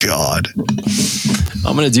God.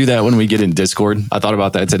 I'm going to do that when we get in Discord. I thought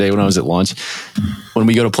about that today when I was at lunch. When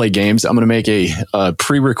we go to play games, I'm going to make a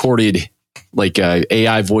pre-recorded like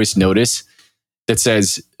AI voice notice that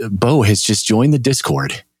says, Bo has just joined the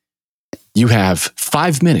Discord. You have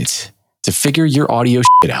 5 minutes to figure your audio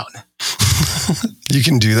shit out. You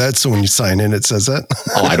can do that. So when you sign in, it says that.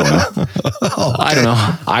 Oh, I don't know. Okay. I don't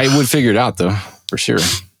know. I would figure it out though, for sure.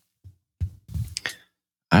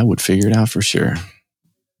 I would figure it out for sure.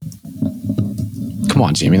 Come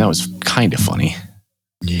on, Jamie. That was kind of funny.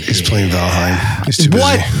 Yeah. He's playing Valheim. He's too busy.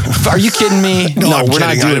 What? Are you kidding me? No, we're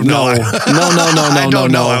not doing it. No. I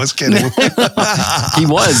don't know. I was kidding. He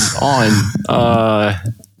was on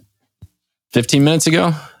 15 minutes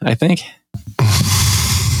ago, I think.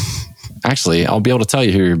 Actually, I'll be able to tell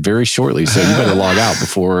you here very shortly, so you better log out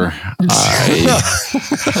before I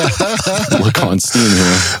look on Steam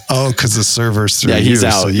here. Oh, because the server's through. Yeah, he's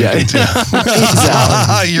out. So yeah, he's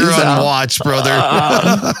out. You're on watch, brother.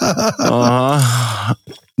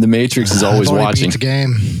 The Matrix is always watching. Beat the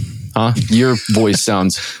game. Huh? Your voice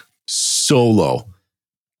sounds so low.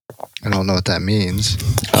 I don't know what that means.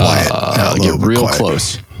 Quiet. Get real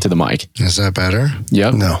close to the mic. Is that better?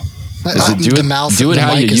 Yep. No. Do it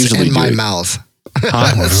how you usually do my it. mouth.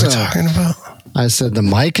 Huh? What are we talking about? I said the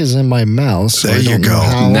mic is in my mouth. So there you go.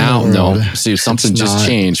 Now, no. See, something just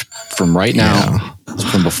changed from right now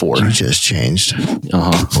from before. You just changed.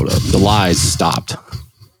 Hold up. The lies stopped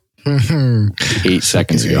 8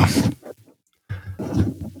 seconds ago.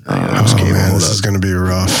 Man, this is going to be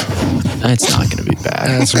rough. It's not going to be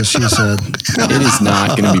bad. That's what she said. It is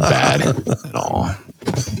not going to be bad at all.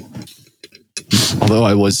 Although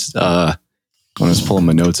I was, when I was pulling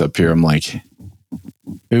my notes up here, I'm like,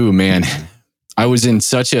 ooh, man, I was in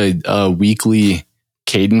such a weekly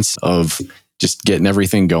cadence of just getting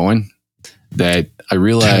everything going that I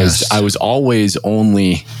realized I was always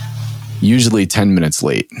only usually 10 minutes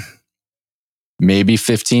late, maybe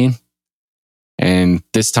 15. And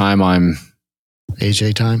this time I'm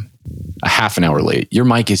AJ time, a half an hour late. Your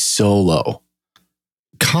mic is so low.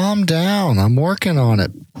 Calm down. I'm working on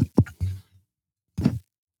it.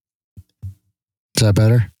 Is that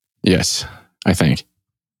better? Yes, I think.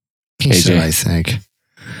 He AJ. said, I think.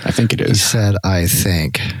 I think it is. He said, I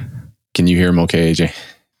think. Can you hear him okay, AJ?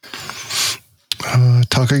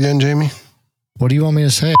 Talk again, Jamie. What do you want me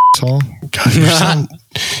to say, asshole? God,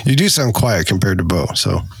 you do sound quiet compared to Bo,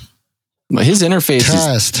 so. His interface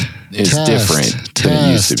is different than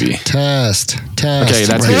it used to be. Test. Okay,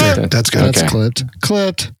 that's good. That's good. That's Okay.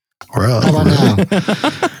 clipped. We're up. How about now?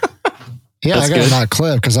 Yeah, That's I got to good. not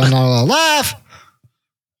clip because I'm not allowed to laugh.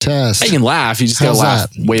 Test. You can laugh. You just got to laugh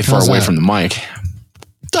way far away from the mic.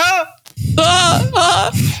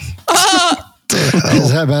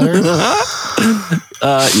 Is that better?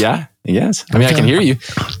 Yeah. Yes. I mean, I can hear you.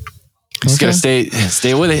 Just got to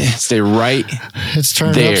stay with it. Stay right. It's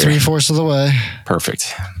turned there. up 3/4 of the way.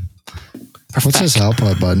 Perfect. What's this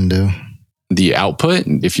output button do? The output,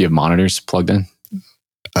 if you have monitors plugged in, which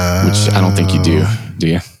I don't think you do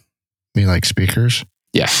you? You like speakers?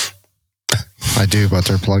 Yeah. I do, but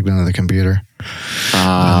they're plugged into the computer. We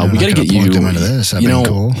got to get you them into this. That'd be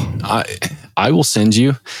cool. I will send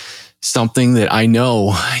you something that I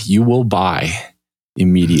know you will buy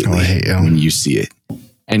immediately when you see it.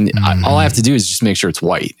 And all I have to do is just make sure it's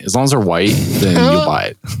white. As long as they're white, then you'll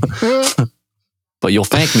buy it. But you'll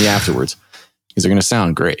thank me afterwards because they're going to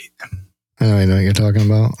sound great. I know what you're talking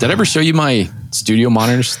about. Did I ever show you my studio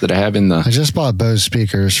monitors that I have in the... I just bought Bose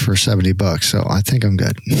speakers for $70, so I think I'm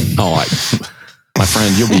good. Oh, my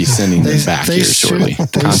friend, you'll be sending them back here shortly.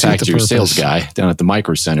 Contact your sales guy down at the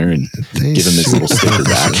Micro Center and give him this little sticker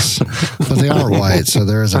back. But they are white, so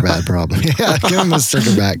there is a bad problem. Yeah, give him a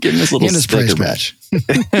sticker back. Give him this little sticker back.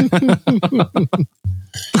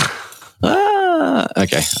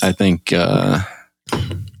 Okay, I think... yeah.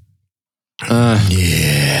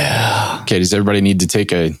 Okay, does everybody need to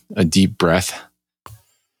take a deep breath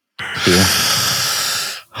here?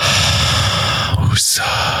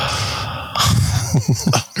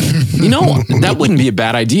 You know, that wouldn't be a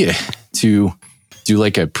bad idea to do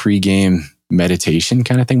like a pregame meditation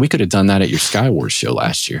kind of thing. We could have done that at your Skywars show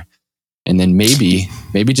last year. And then maybe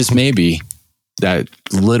just maybe, that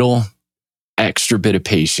little extra bit of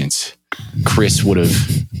patience, Chris would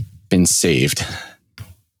have been saved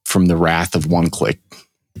from the wrath of one click.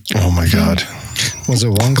 Oh my God. Was it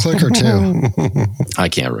one click or two? I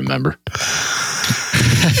can't remember.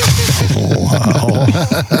 Wow.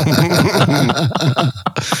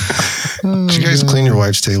 Did you guys clean your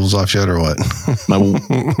wife's tables off yet or what? We're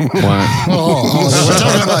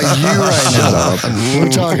talking about you right now. We're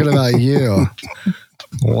talking about you.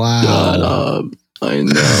 Wow. I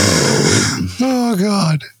know. Oh,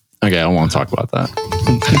 God. Okay, I don't want to talk about that.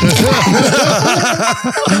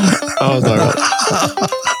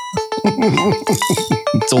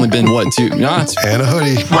 It's only been, what, 2? No, it's And a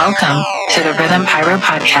hoodie. Welcome to the Rhythm Pyro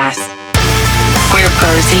Podcast, where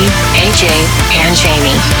Posey, AJ, and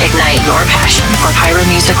Jamie ignite your passion for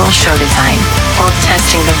pyromusical show design while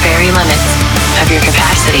testing the very limits of your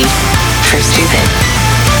capacity for stupid.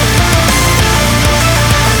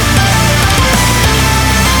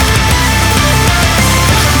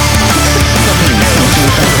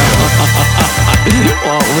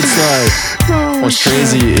 Well, what's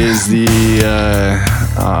crazy is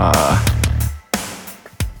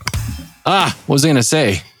what was I going to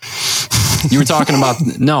say? You were talking about,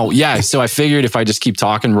 so I figured if I just keep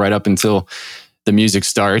talking right up until the music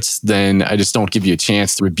starts, then I just don't give you a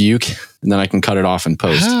chance to rebuke, and then I can cut it off in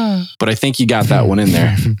post. But I think you got that one in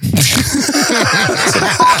there.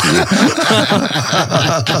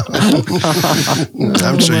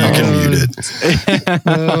 I'm sure you can mute it.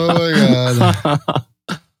 Oh my God.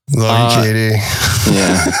 Love you, Katie.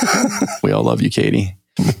 Yeah. We all love you, Katie.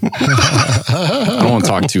 I don't want to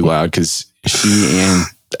talk too loud because she and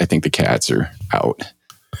I think the cats are out,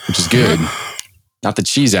 which is good. Not that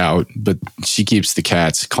she's out, but she keeps the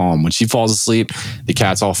cats calm. When she falls asleep, the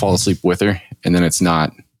cats all fall asleep with her, and then it's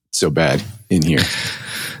not so bad in here.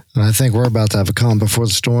 I think we're about to have a calm before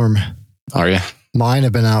the storm. Are you? Mine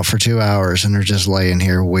have been out for 2 hours, and they're just laying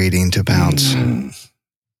here waiting to pounce.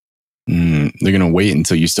 They're going to wait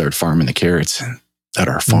until you start farming the carrots at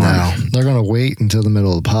our farm. No, they're going to wait until the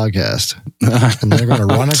middle of the podcast, and they're going to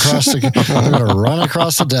run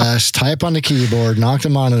across the desk, type on the keyboard, knock the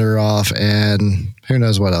monitor off, and who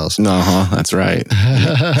knows what else. That's right.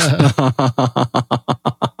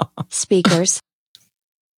 Speakers.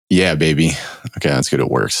 Yeah, baby. Okay, that's good. It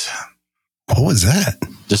works. What was that?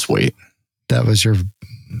 Just wait. That was your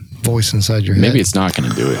voice inside your head. Maybe it's not going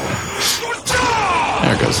to do it.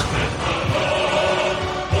 There it goes.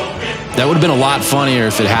 That would have been a lot funnier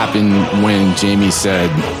if it happened when Jamie said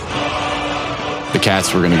the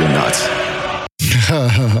cats were going to go nuts.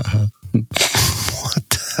 What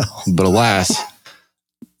the hell? But alas,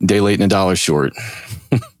 day late and a dollar short.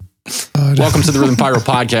 Welcome to the Rhythm Pyro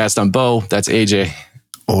Podcast. I'm Bo. That's AJ.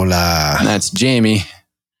 Hola. And that's Jamie.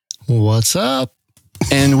 What's up?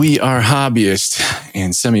 And we are hobbyists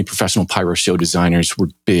and semi-professional pyro show designers. We're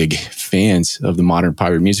big fans of the modern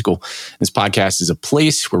pyro musical. This podcast is a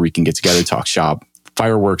place where we can get together, talk shop,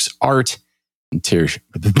 fireworks, art, and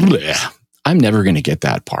I'm never going to get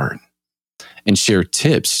that part. And share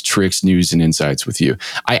tips, tricks, news, and insights with you.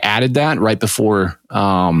 I added that right before,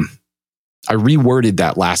 I reworded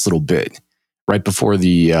that last little bit right before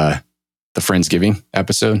the Friendsgiving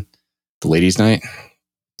episode, the ladies' night.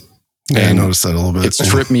 Yeah, And I noticed that a little bit. It's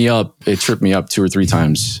tripped me up. It tripped me up 2 or 3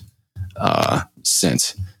 times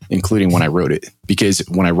since, including when I wrote it. Because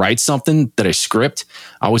when I write something that I script,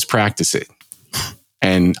 I always practice it.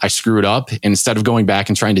 And I screw it up. And instead of going back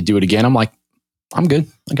and trying to do it again, I'm like, I'm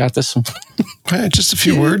good. I got this. Hey, just a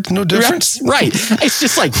few words, no difference. Right. It's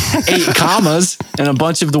just like 8 commas and a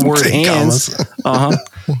bunch of the word 8 ands.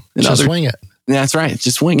 Just wing it. That's right.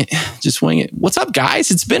 Just wing it. Just wing it. What's up,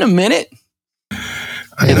 guys? It's been a minute.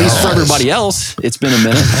 At least for everybody else, it's been a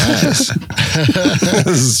minute.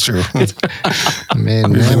 This is true.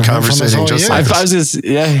 Man, We've been conversating just like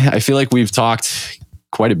I feel like we've talked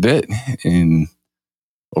quite a bit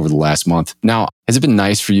over the last month. Now, has it been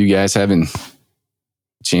nice for you guys having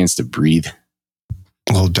a chance to breathe?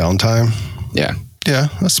 A little downtime. Yeah. Yeah,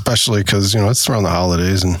 especially because, it's around the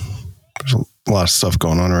holidays and there's a lot of stuff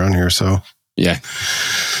going on around here. So yeah,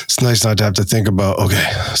 it's nice not to have to think about,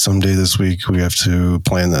 okay, someday this week we have to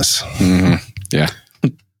plan this. Mm-hmm. Yeah.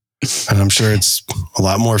 And I'm sure it's a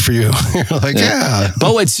lot more for you. You're like, yeah.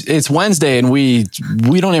 Bo, it's Wednesday and we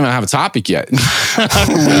don't even have a topic yet. Are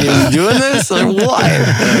we doing this or what?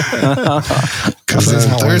 Because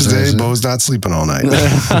then Thursday, Bo's not sleeping all night.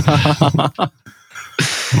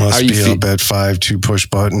 Must be up at 5 to push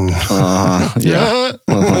button. Yeah.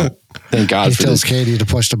 Thank God he for tells this. Katie to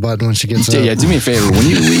push the button when she gets up. Yeah, do me a favor. When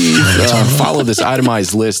you leave, follow this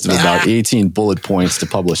itemized list of about 18 bullet points to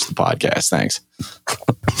publish the podcast. Thanks.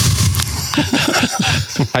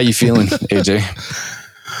 How you feeling, AJ?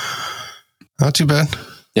 Not too bad.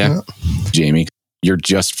 Yeah. Jamie, you're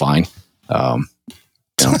just fine.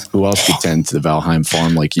 Who else could tend to the Valheim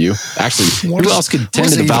farm like you? Actually, who else could tend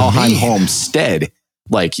to the Valheim homestead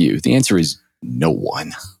like you? The answer is no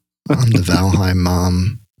one. I'm the Valheim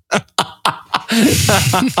mom.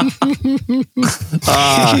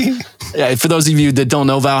 Yeah, for those of you that don't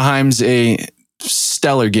know, Valheim's a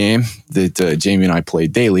stellar game that Jamie and I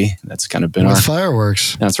played daily. That's kind of been with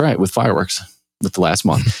fireworks. That's right, with fireworks with the last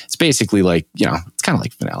month. It's basically like, it's kind of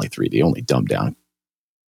like Finale 3D, only dumbed down.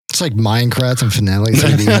 It's like Minecraft and Finale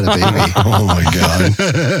 3D had a baby. Oh my God.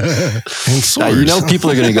 And swords. People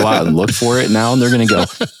are going to go out and look for it now, and they're going to go,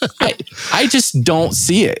 I just don't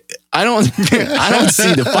see it. I don't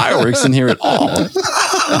see the fireworks in here at all.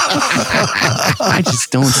 I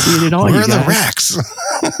just don't see it at all. Where are you guys. the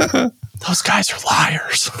racks? Those guys are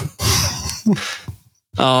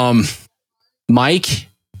liars. Mike,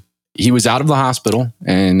 he was out of the hospital,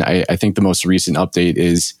 and I think the most recent update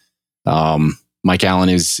is Mike Allen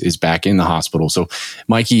is back in the hospital. So,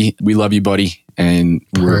 Mikey, we love you, buddy, and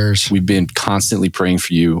we've been constantly praying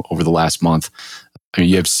for you over the last month. I mean,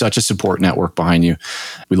 you have such a support network behind you.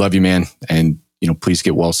 We love you, man, and please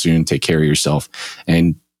get well soon. Take care of yourself,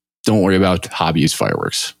 and don't worry about hobbyist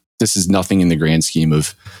fireworks. This is nothing in the grand scheme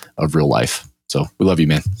of real life. So, we love you,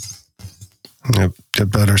 man. Yep, get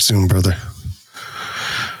better soon, brother.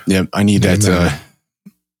 Yep, I need that.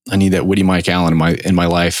 I need that Woody Mike Allen in my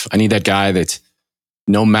life. I need that guy that,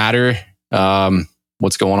 no matter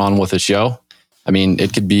what's going on with the show, I mean,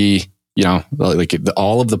 it could be, like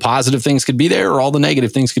all of the positive things could be there, or all the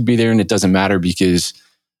negative things could be there, and it doesn't matter, because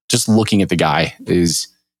just looking at the guy is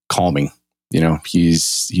calming.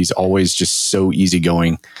 He's always just so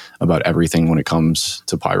easygoing about everything when it comes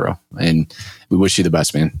to pyro, and we wish you the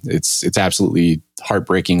best, man. It's absolutely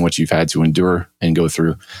heartbreaking what you've had to endure and go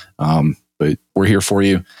through, but we're here for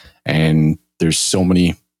you, and there's so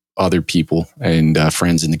many other people and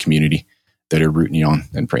friends in the community that are rooting you on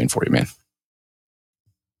and praying for you, man.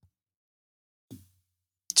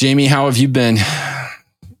 Jamie, how have you been?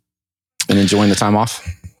 Been enjoying the time off?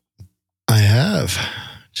 I have.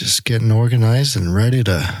 Just getting organized and ready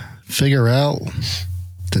to figure out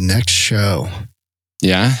the next show.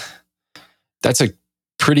 Yeah. That's a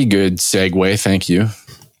pretty good segue. Thank you.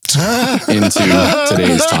 Into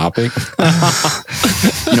today's topic.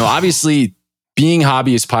 Obviously, being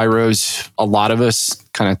hobbyist pyros, a lot of us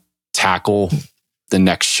kind of tackle the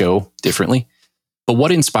next show differently. But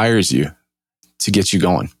what inspires you to get you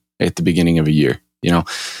going at the beginning of a year?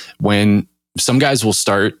 When some guys will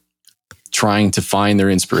start trying to find their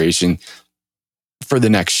inspiration for the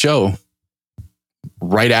next show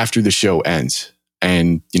right after the show ends.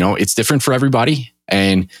 And, it's different for everybody.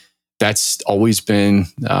 And that's always been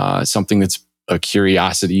something that's a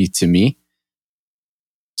curiosity to me.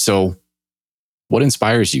 So what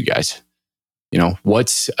inspires you guys?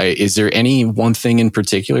 Is there any one thing in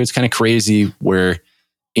particular? It's kind of crazy where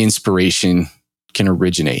inspiration can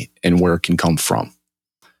originate and where it can come from.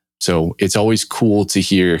 So it's always cool to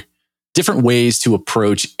hear different ways to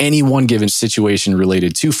approach any one given situation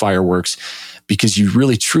related to fireworks, because you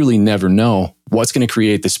really truly never know what's going to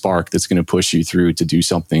create the spark that's going to push you through to do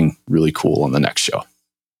something really cool on the next show.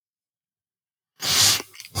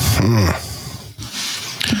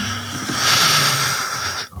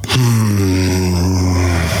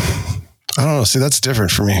 I don't know. See, that's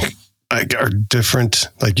different for me. Are different,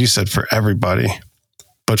 like you said, for everybody.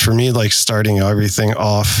 But for me, like starting everything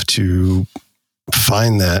off to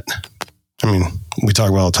find that, I mean, we talk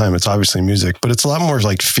about all the time, it's obviously music, but it's a lot more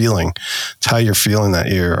like feeling. It's how you're feeling that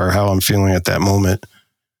year or how I'm feeling at that moment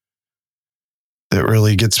that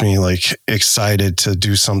really gets me like excited to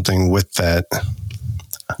do something with that.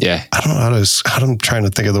 Yeah. I don't know I'm trying to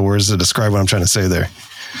think of the words to describe what I'm trying to say there.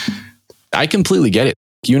 I completely get it.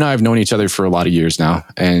 You and I have known each other for a lot of years now.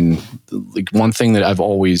 And like one thing that I've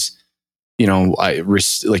always,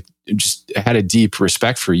 just had a deep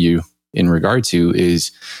respect for you in regard to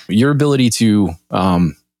is your ability to,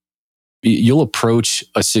 you'll approach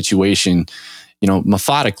a situation,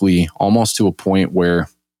 methodically, almost to a point where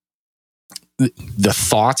the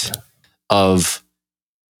thought of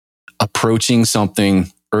approaching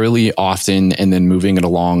something early, often, and then moving it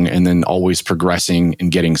along and then always progressing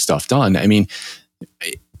and getting stuff done. I mean,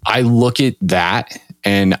 I look at that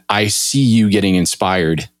and I see you getting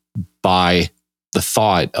inspired by the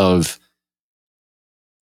thought of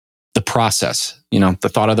the process, the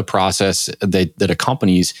thought of the process that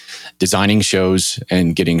accompanies designing shows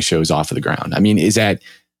and getting shows off of the ground. I mean, is that,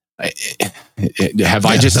 that's true.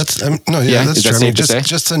 I mean,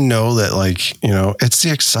 just to know that, like, it's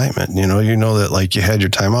the excitement, that like you had your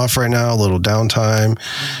time off right now, a little downtime,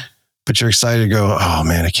 but you're excited to go, oh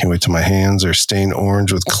man, I can't wait till my hands are stained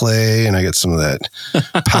orange with clay and I get some of that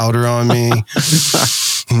powder on me.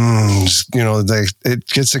 It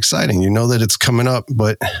gets exciting. You know that it's coming up,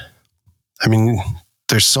 but I mean,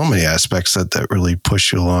 there's so many aspects that really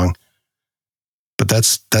push you along. But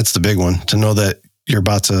that's the big one, to know that you're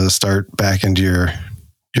about to start back into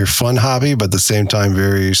your fun hobby, but at the same time,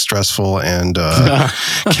 very stressful and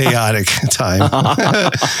chaotic time.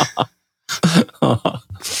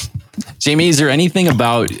 Jamie, is there anything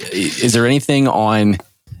on,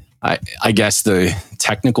 I guess, the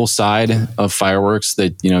technical side of fireworks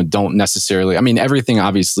that, don't necessarily, I mean, everything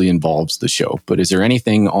obviously involves the show, but is there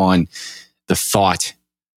anything on the thought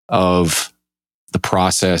of the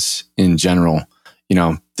process in general,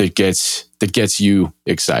 that gets you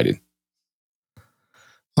excited?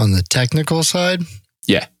 On the technical side?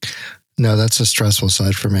 Yeah. No, that's a stressful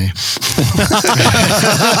side for me.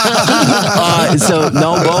 So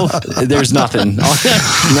no, both. There's nothing. No.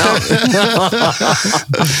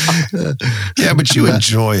 Yeah, but you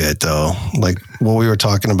enjoy it though. Like what we were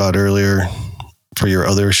talking about earlier for your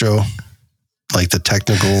other show, like the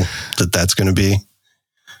technical that's going to be.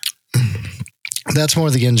 That's more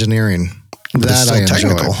the engineering. But that I enjoy.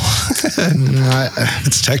 Technical.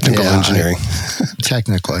 It's technical engineering.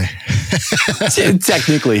 Technically.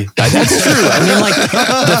 Technically. That's true. I mean, like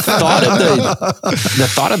the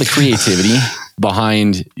thought of the creativity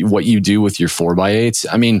behind what you do with your 4x8s.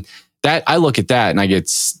 I mean, that I look at that and I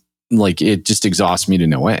get like, it just exhausts me to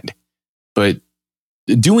no end. But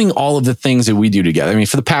doing all of the things that we do together. I mean,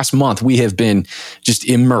 for the past month, we have been just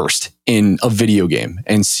immersed in a video game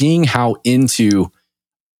and seeing how into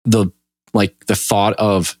the thought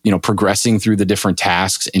of, progressing through the different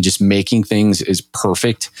tasks and just making things as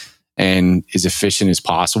perfect and as efficient as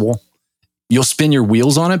possible. You'll spin your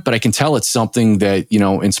wheels on it, but I can tell it's something that,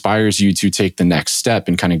 inspires you to take the next step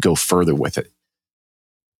and kind of go further with it.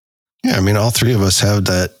 Yeah. I mean, all three of us have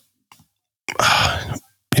that,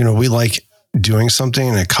 we like doing something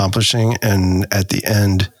and accomplishing, and at the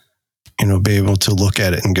end, be able to look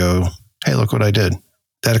at it and go, hey, look what I did.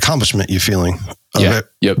 That accomplishment you're feeling of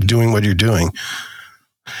doing what you're doing.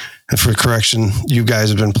 And for correction, you guys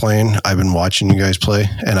have been playing. I've been watching you guys play,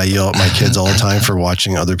 and I yell at my kids all the time for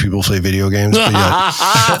watching other people play video games. But yet,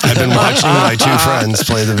 I've been watching my two friends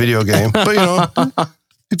play the video game. But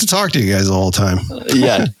get to talk to you guys all the time.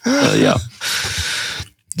 Yeah.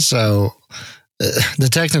 So the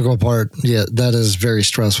technical part, that is very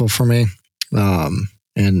stressful for me.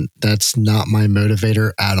 And that's not my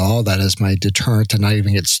motivator at all. That is my deterrent to not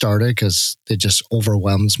even get started because it just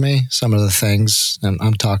overwhelms me. Some of the things, and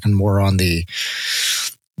I'm talking more on the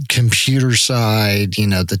computer side,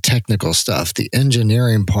 the technical stuff, the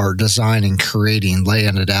engineering part, designing, creating,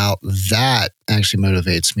 laying it out, that actually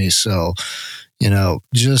motivates me. So,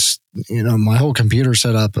 my whole computer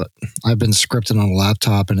setup, I've been scripting on a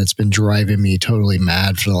laptop and it's been driving me totally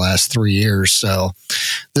mad for the last 3 years. So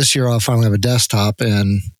this year I'll finally have a desktop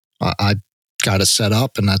and I got it set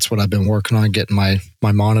up, and that's what I've been working on, getting my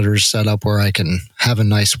monitors set up where I can have a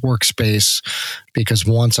nice workspace, because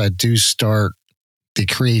once I do start the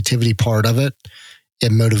creativity part of it,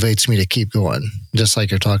 it motivates me to keep going. Just like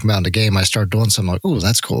you're talking about in the game, I start doing something like, oh,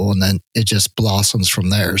 that's cool. And then it just blossoms from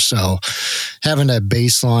there. So having that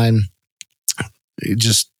baseline,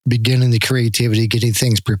 just beginning the creativity, getting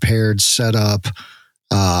things prepared, set up,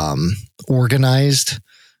 organized,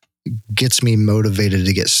 gets me motivated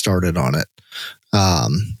to get started on it.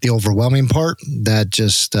 The overwhelming part, that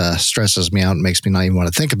just stresses me out and makes me not even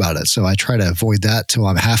want to think about it. So I try to avoid that till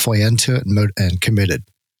I'm halfway into it and committed.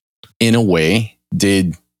 In a way,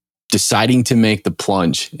 did deciding to make the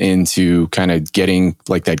plunge into kind of getting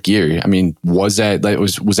like that gear, I mean, was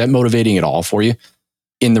that motivating at all for you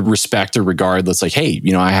in the respect or regard that's like, hey,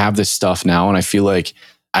 I have this stuff now and I feel like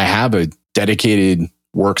I have a dedicated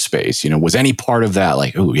workspace, was any part of that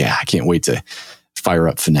like, oh yeah, I can't wait to fire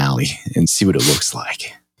up Finale and see what it looks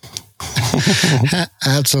like?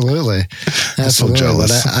 Absolutely. So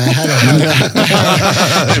jealous. But I had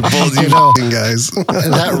both you guys.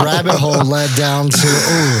 That rabbit hole led down to,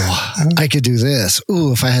 I could do this.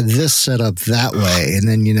 If I had this set up that way. And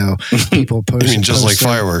then, people post. I mean, just like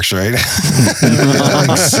fireworks, right? Exactly.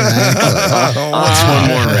 What's one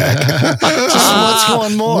more rack? What's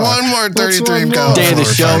one more? One more 33 count. Day of the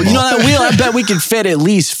show. That wheel, I bet we could fit at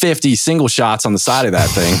least 50 single shots on the side of that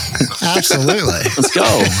thing. Absolutely. Let's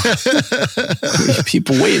go.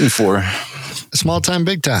 People waiting for small time,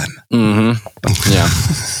 big time. Mm-hmm. Yeah.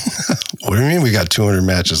 What do you mean we got 200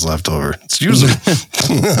 matches left over? It's usually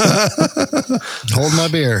hold my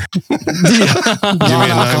beer. Give me a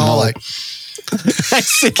 9-ball.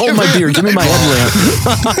 Hold my beer. Give me my headlamp.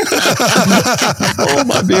 Hold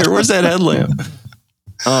my beer. Where's that headlamp?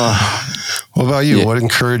 What about you? Yeah. What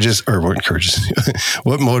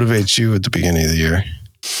motivates you at the beginning of the year?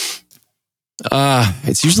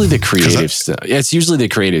 It's usually the creative stuff. Yeah, it's usually the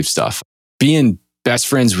creative stuff. Being best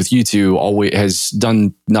friends with you two always has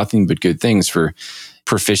done nothing but good things for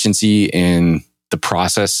proficiency in the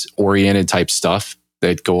process oriented type stuff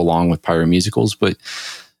that go along with pyromusicals, but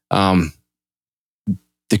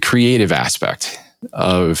the creative aspect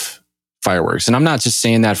of fireworks. And I'm not just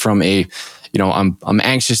saying that from I'm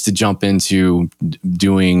anxious to jump into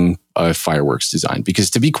doing a fireworks design, because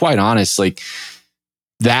to be quite honest, like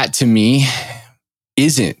that to me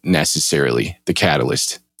isn't necessarily the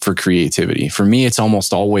catalyst for creativity. For me, it's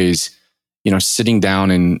almost always, sitting down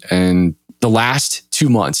and the last 2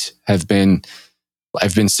 months I've been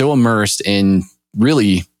so immersed in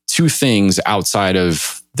really two things outside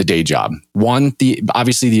of the day job. One,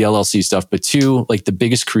 obviously the LLC stuff, but two, like the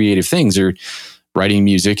biggest creative things are writing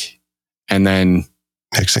music and then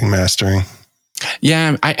mixing, mastering.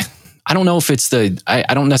 Yeah. I don't know if it's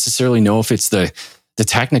I don't necessarily know if it's the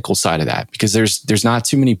technical side of that, because there's not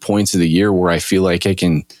too many points of the year where I feel like I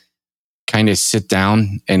can kind of sit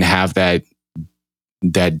down and have that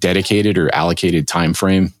dedicated or allocated time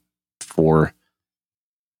frame for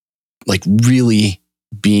like really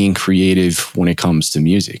being creative when it comes to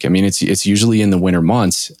music. I mean, it's usually in the winter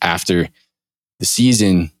months after the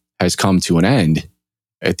season has come to an end,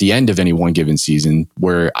 at the end of any one given season,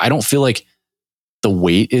 where I don't feel like the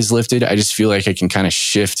weight is lifted. I just feel like I can kind of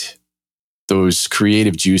shift those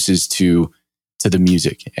creative juices to the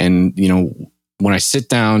music. And, when I sit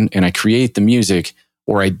down and I create the music,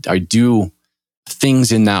 or I do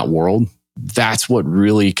things in that world, that's what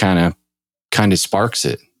really kind of sparks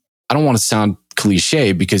it. I don't want to sound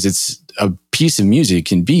cliche, because it's a piece of music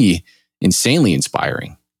can be insanely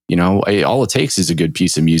inspiring. All it takes is a good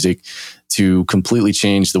piece of music to completely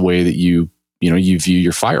change the way that you view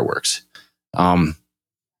your fireworks. But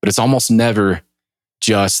it's almost never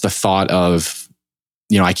just the thought of,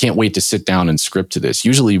 I can't wait to sit down and script to this.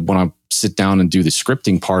 Usually when I sit down and do the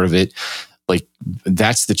scripting part of it, like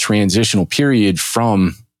that's the transitional period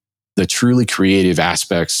from the truly creative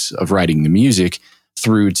aspects of writing the music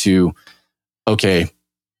through to, okay,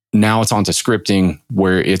 now it's onto scripting,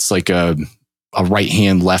 where it's like a right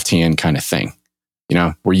hand, left hand kind of thing,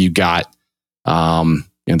 where you got,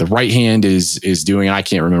 the right hand is doing, I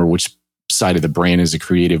can't remember which side of the brain is a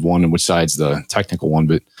creative one and which side's the technical one,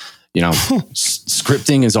 but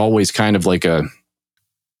scripting is always kind of like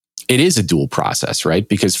it is a dual process, right?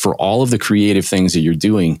 Because for all of the creative things that you're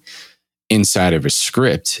doing inside of a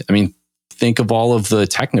script, I mean, think of all of the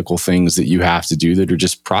technical things that you have to do that are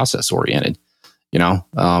just process oriented,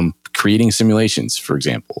 creating simulations, for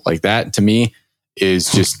example, like that to me is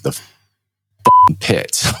just the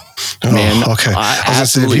pit. Man, okay. I was gonna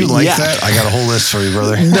say, if you like that, I got a whole list for you,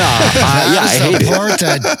 brother. No, I hate it. Part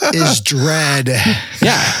that is dread.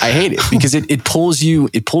 Yeah, I hate it because it pulls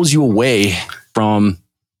you away from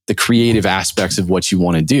the creative aspects of what you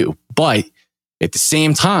want to do. But at the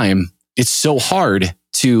same time, it's so hard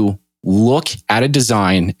to look at a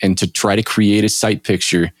design and to try to create a site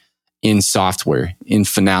picture in software, in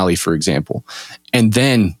Finale, for example, and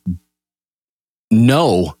then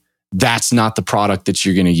know that's not the product that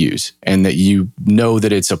you're going to use, and that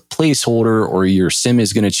that it's a placeholder or your sim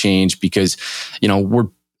is going to change, because, we're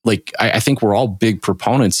like, I think we're all big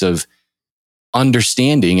proponents of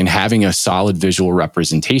understanding and having a solid visual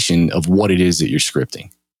representation of what it is that you're scripting.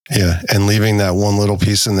 Yeah, and leaving that one little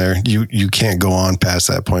piece in there, you can't go on past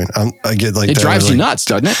that point. I get like it that. Drives you nuts,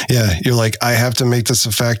 doesn't it? Yeah, you're like, I have to make this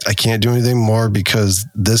effect. I can't do anything more because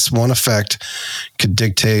this one effect could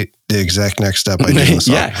dictate the exact next step I do in the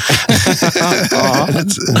song. Yeah,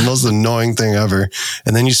 it's the most annoying thing ever.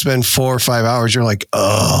 And then you spend 4 or 5 hours. You're like,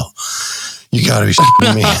 oh, you got to be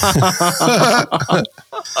shitting me.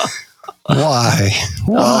 Why?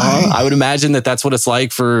 I would imagine that's what it's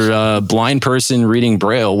like for a blind person reading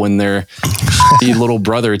Braille when their little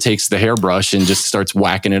brother takes the hairbrush and just starts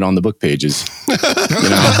whacking it on the book pages. It's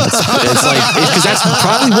like, because that's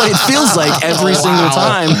probably what it feels like every single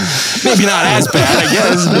time. Maybe not as bad, I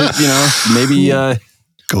guess, but maybe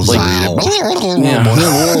goes like, read it. Yeah.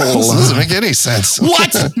 This doesn't make any sense.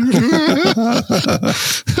 What?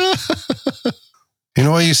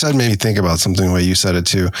 What you said made me think about something the way you said it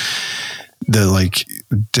too. The like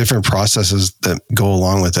different processes that go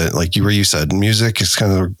along with it. Like you said, music is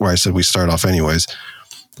kind of where I said we start off anyways,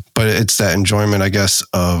 but it's that enjoyment, I guess,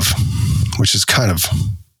 of, which is kind of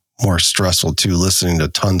more stressful too, listening to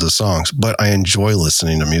tons of songs, but I enjoy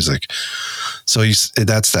listening to music. So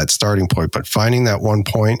that's that starting point, but finding that one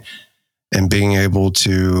point and being able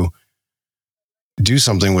to do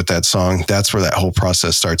something with that song, that's where that whole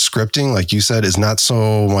process starts. Scripting, like you said, is not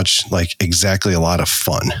so much like exactly a lot of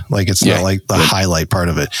fun. Like it's not like the highlight part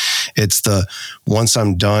of it. It's the, once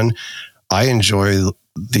I'm done, I enjoy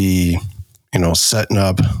the, setting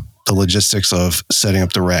up the logistics of setting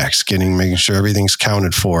up the racks, making sure everything's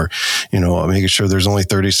counted for, making sure there's only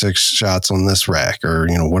 36 shots on this rack or,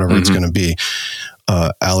 whatever it's going to be,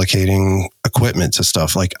 allocating equipment to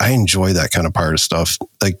stuff. Like I enjoy that kind of part of stuff.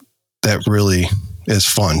 Like that really is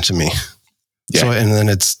fun to me. Yeah. So, and then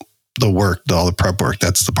it's the work, all the prep work.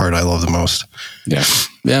 That's the part I love the most. Yeah.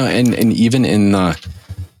 Yeah. And even in the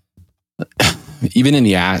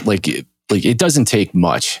act, like it doesn't take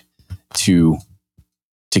much to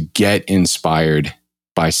get inspired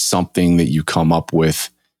by something that you come up with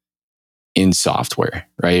in software,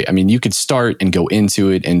 right? I mean, you could start and go into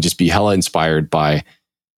it and just be hella inspired by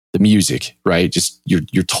the music, right? Just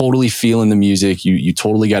you're totally feeling the music. You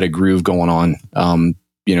totally got a groove going on. And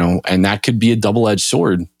that could be a double-edged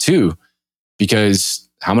sword too, because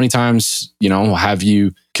how many times, have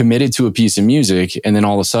you committed to a piece of music and then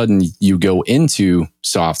all of a sudden you go into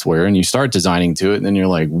software and you start designing to it and then you're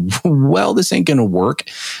like, well, this ain't going to work.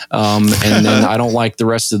 And then I don't like the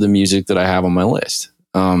rest of the music that I have on my list.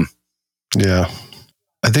 Yeah.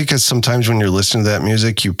 I think because sometimes when you're listening to that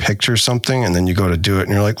music, you picture something and then you go to do it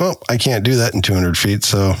and you're like, well, I can't do that in 200 feet.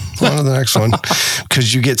 So on to the next one.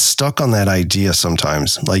 Because you get stuck on that idea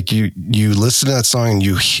sometimes. Like you listen to that song and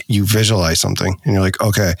you visualize something and you're like,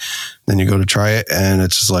 okay. Then you go to try it and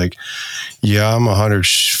it's just like, yeah, I'm 100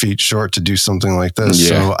 feet short to do something like this.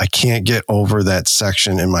 Yeah. So I can't get over that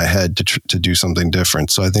section in my head to do something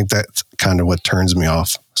different. So I think that's kind of what turns me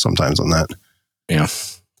off sometimes on that. Yeah.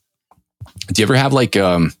 Do you ever have like,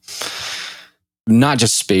 not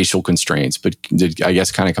just spatial constraints, but I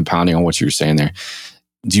guess kind of compounding on what you were saying there.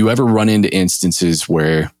 Do you ever run into instances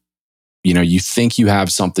where, you think you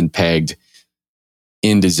have something pegged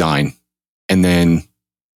in design and then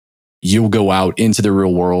you'll go out into the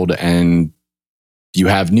real world and you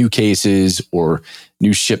have new cases or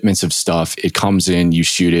new shipments of stuff. It comes in, you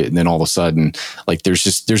shoot it, and then all of a sudden, like there's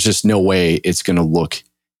just no way it's going to look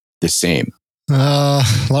the same. A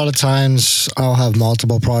lot of times I'll have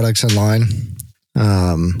multiple products in line.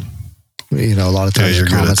 A lot of times you're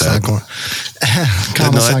good at that.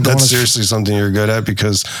 That's seriously something you're good at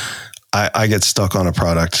because I get stuck on a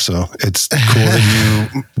product. So it's cool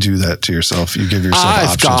that you do that to yourself. You give yourself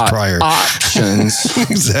options prior. Options.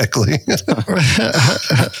 Exactly.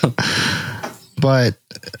 But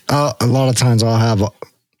a lot of times I'll have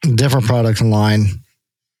different products in line.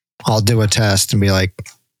 I'll do a test and be like,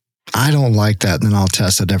 I don't like that. And then I'll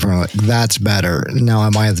test a different, like, that's better. Now I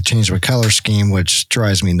might have to change my color scheme, which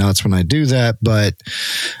drives me nuts when I do that. But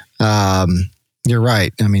you're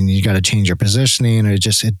right. I mean, you got to change your positioning and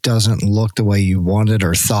it doesn't look the way you wanted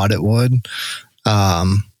or thought it would.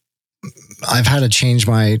 I've had to change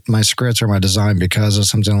my scripts or my design because of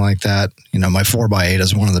something like that. My 4x8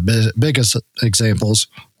 is one of the biggest examples.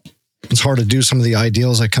 It's hard to do some of the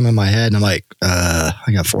ideals that come in my head and I'm like, I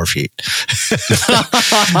got 4 feet.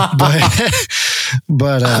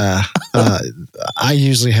 but I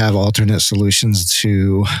usually have alternate solutions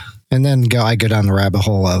and then I go down the rabbit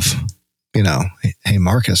hole of, hey,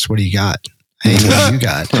 Marcus, what do you got? Hey, what do you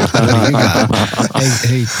got? What do you got?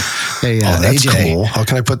 Hey, that's AJ. cool. How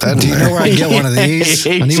can I put that in there? Do you know where I can get one of these?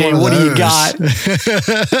 Hey, I need AJ, one of what those. do you got?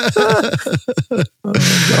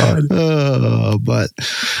 But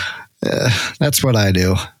that's what I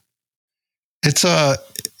do. It's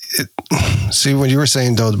see what you were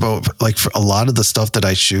saying though about like for a lot of the stuff that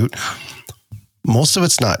I shoot, most of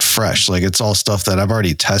it's not fresh. Like it's all stuff that I've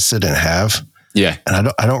already tested and have. Yeah, and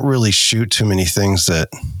I don't really shoot too many things that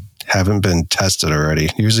haven't been tested already.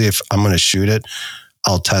 Usually, if I'm going to shoot it,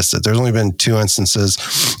 I'll test it. There's only been 2 instances,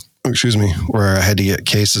 where I had to get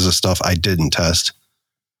cases of stuff I didn't test.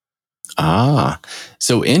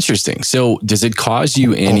 So interesting. So does it cause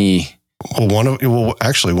you any? Well, one of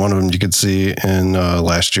them you could see in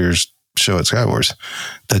last year's show at Skywars.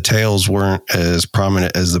 The tails weren't as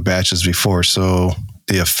prominent as the batches before, so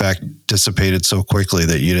the effect dissipated so quickly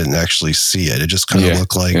that you didn't actually see it. It just kind of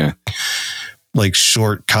looked like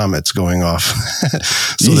short comets going off.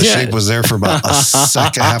 So the shape was there for about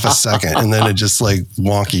half a second, and then it just like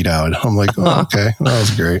wonkied out. I'm like, oh, okay, that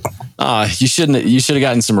was great. You should have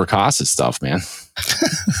gotten some Ricasa stuff, man.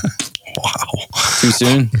 Wow. Too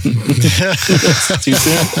soon? Too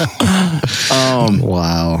soon?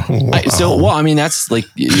 Wow. That's like,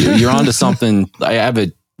 you're onto something. I have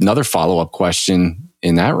another follow-up question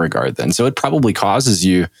in that regard then. So it probably causes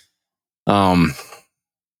you, I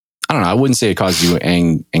don't know, I wouldn't say it causes you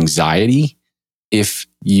anxiety if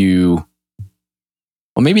you,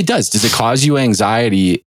 well, maybe it does. Does it cause you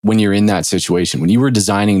anxiety when you're in that situation, when you were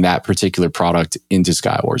designing that particular product into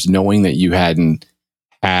Skywars, knowing that you hadn't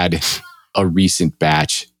had a recent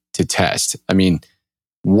batch to test? I mean,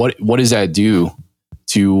 what does that do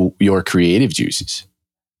to your creative juices?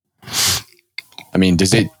 I mean,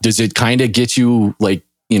 does it kind of get you like,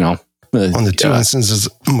 on the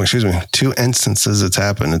two instances it's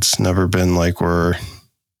happened. It's never been like where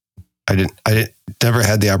I never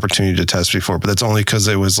had the opportunity to test before, but that's only because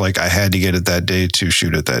it was like I had to get it that day to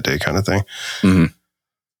shoot it that day kind of thing. Mm-hmm.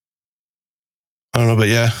 I don't know, but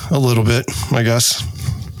yeah, a little bit, I guess.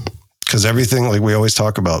 Because everything, like we always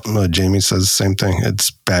talk about, Jamie says the same thing.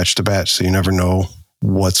 It's batch to batch, so you never know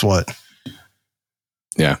what's what.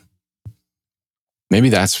 Yeah. Maybe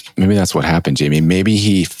that's what happened, Jamie. Maybe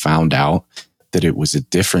he found out that it was a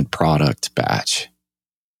different product batch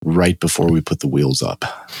right before we put the wheels up.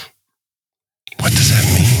 What does that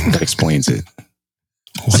mean? That explains it.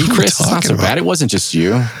 See, Chris, it's not so bad. It wasn't just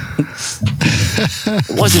you.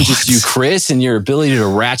 It wasn't just you, Chris, and your ability to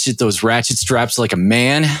ratchet those ratchet straps like a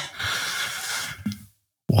man.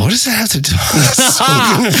 What does that have to do? I'm so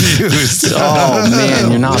confused. Oh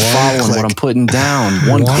man, you're not following what I'm putting down.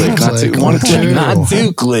 One click, not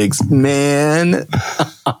two clicks, man.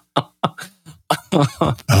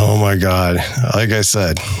 Oh my God. Like I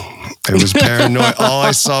said, it was paranoid. All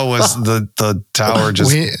I saw was the tower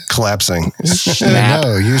just collapsing.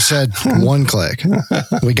 No, you said one click.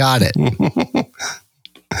 We got it.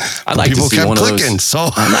 I'd like to see one of those.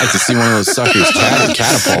 I'd like to see one of those suckers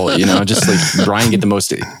catapult, just like try and get the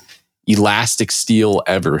most elastic steel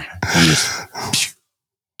ever.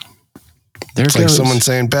 It's like someone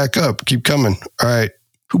saying, back up, keep coming. All right.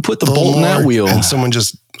 Who put the bolt in that wheel? And someone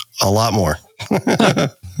just a lot more.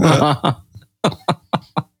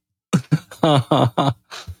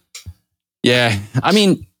 Yeah. I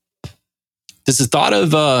mean, there's the thought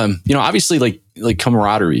of, obviously like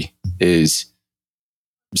camaraderie is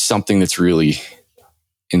something that's really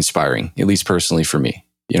inspiring, at least personally for me,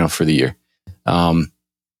 for the year.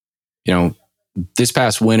 This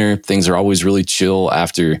past winter, things are always really chill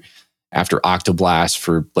after Octoblast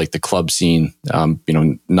for like the club scene.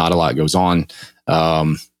 Not a lot goes on.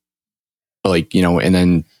 And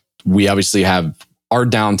then we obviously have our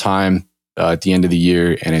downtime at the end of the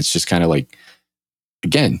year, and it's just kind of like,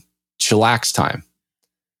 again, chillax time.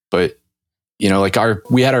 But,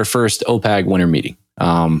 we had our first OPAG winter meeting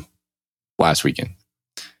last weekend.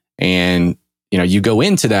 And, you go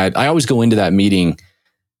into that, I always go into that meeting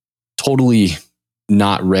totally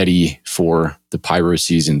not ready for the pyro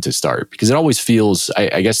season to start, because it always feels,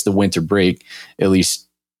 I guess the winter break, at least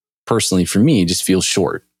personally for me, just feels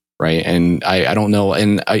short. Right. And I don't know.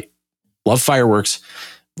 And I love fireworks.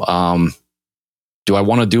 Do I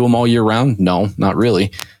want to do them all year round? No, not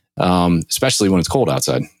really. Especially when it's cold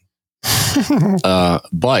outside.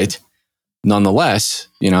 But nonetheless,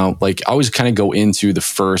 I always kind of go into the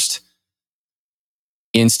first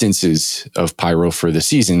instances of pyro for the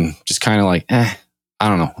season, just kind of like, I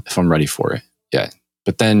don't know if I'm ready for it yet.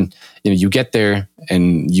 But then, you get there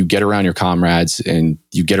and you get around your comrades and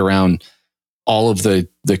you get around all of the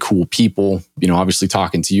cool people, obviously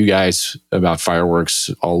talking to you guys about fireworks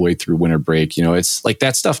all the way through winter break. It's like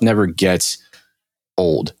that stuff never gets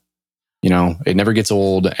old. It never gets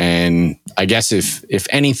old. And I guess if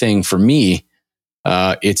anything for me,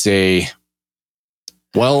 it's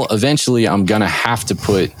eventually I'm going to have to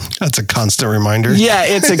put... That's a constant reminder. Yeah,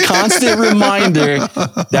 it's a constant reminder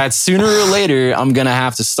that sooner or later I'm going to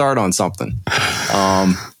have to start on something.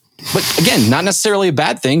 But again, not necessarily a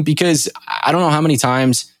bad thing, because I don't know how many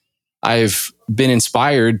times I've been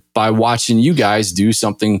inspired by watching you guys do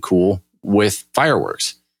something cool with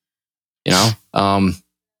fireworks.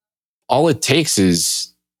 All it takes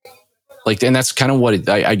is and that's kind of what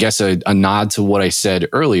I guess a nod to what I said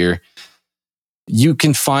earlier. You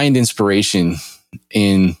can find inspiration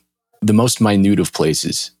in the most minute of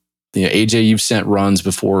places. AJ, you've sent runs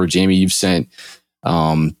before. Jamie, you've sent,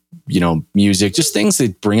 music, just things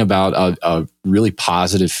that bring about a really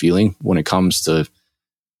positive feeling when it comes to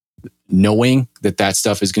knowing that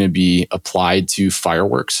stuff is going to be applied to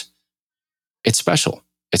fireworks. It's special.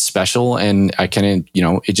 It's special. And I can,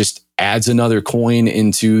 it just adds another coin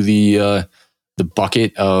into the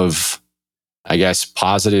bucket of, I guess,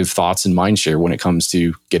 positive thoughts and mind share when it comes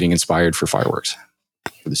to getting inspired for fireworks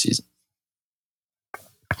for the season.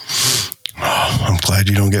 Oh, I'm glad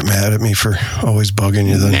you don't get mad at me for always bugging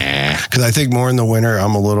you then. Nah. Because I think more in the winter,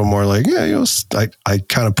 I'm a little more like, I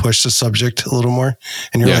kind of push the subject a little more.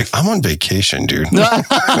 And you're like, I'm on vacation, dude. You get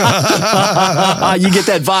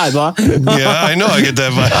that vibe, huh? Yeah, I know I get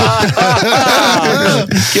that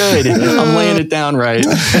vibe. Good. I'm laying it down right.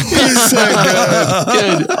 He's so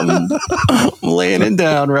good. I'm laying it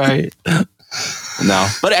down right. No,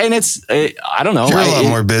 but I don't know. You're a lot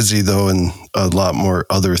more busy though, and a lot more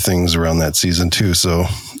other things around that season too. So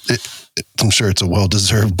I'm sure it's a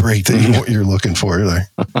well-deserved break that you're looking for. Like,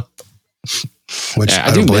 which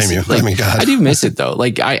I don't blame you. Like, I mean, God, I do miss it though.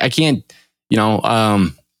 Like I can't, I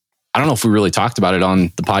don't know if we really talked about it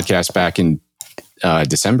on the podcast back in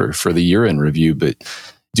December for the year-end review, but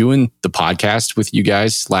doing the podcast with you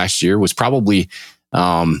guys last year was probably,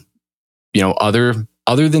 other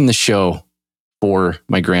than the show for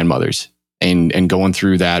my grandmothers and going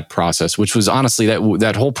through that process, which was honestly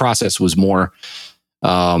that whole process was more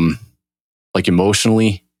like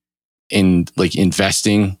emotionally in like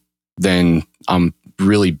investing than I'm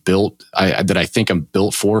really built. I think I'm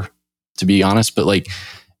built for, to be honest. But like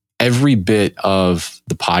every bit of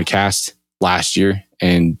the podcast last year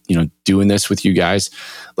and, doing this with you guys,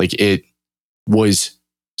 like it was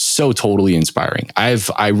so totally inspiring.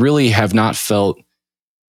 I really have not felt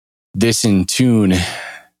this in tune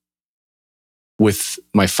with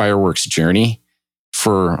my fireworks journey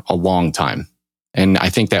for a long time. And I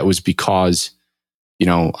think that was because,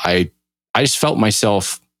 I just felt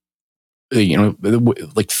myself,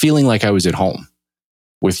 like feeling like I was at home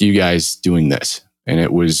with you guys doing this. And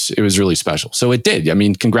it was really special. So it did. I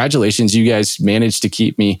mean, congratulations. You guys managed to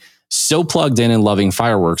keep me so plugged in and loving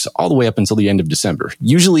fireworks all the way up until the end of December.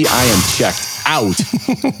 Usually I am checked out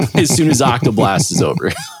as soon as Octoblast is over.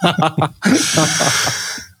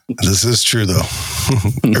 This is true though.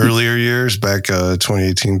 Earlier years, back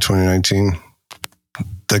 2018, 2019,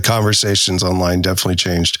 the conversations online definitely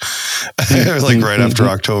changed. Like right after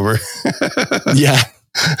October. Yeah.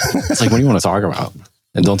 It's like, what do you want to talk about?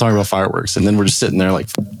 And don't talk about fireworks. And then we're just sitting there like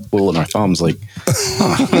pulling our thumbs like,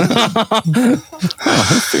 I'll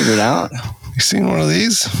figure it out. You seen one of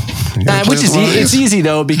these? Which is it's easy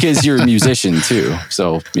though, because you're a musician too.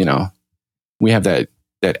 So, we have that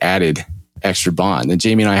added extra bond. And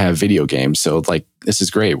Jamie and I have video games. So like, this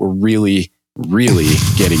is great. We're really, really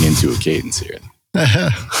getting into a cadence here.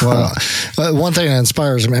 Well, one thing that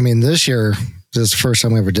inspires me, I mean, this year, this is the first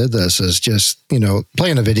time we ever did this, is just,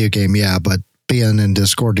 playing a video game. Yeah. But being in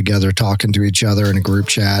Discord together, talking to each other in a group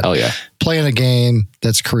chat. Oh yeah. Playing a game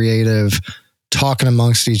that's creative, talking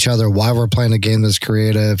amongst each other while we're playing a game that's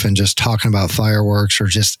creative, and just talking about fireworks or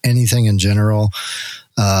just anything in general.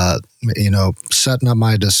 Setting up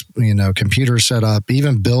my computer setup,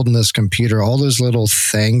 even building this computer, all those little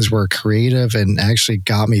things were creative and actually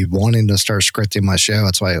got me wanting to start scripting my show.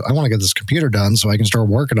 That's why I want to get this computer done so I can start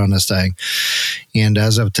working on this thing. And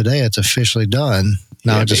as of today, it's officially done.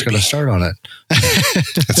 Now I'm just going to start on it.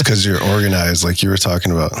 It's because you're organized, like you were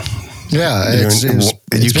talking about. Yeah,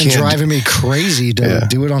 it's been driving me crazy to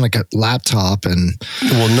do it on a laptop. And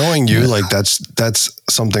well, knowing you, like that's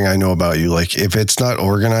something I know about you. Like if it's not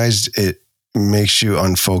organized, it makes you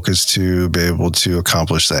unfocused to be able to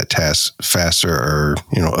accomplish that task faster or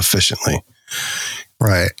efficiently.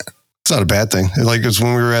 Right. It's not a bad thing. Like it's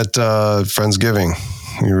when we were at Friendsgiving.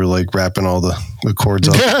 You were like wrapping all the cords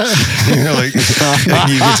up. You're like, you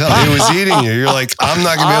can tell it was eating you. You're like, I'm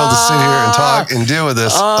not going to be able to sit here and talk and deal with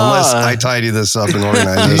this unless I tidy this up and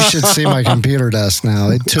organize You this. should see my computer desk now.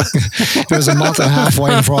 It was a month and a half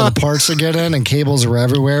waiting for all the parts to get in, and cables were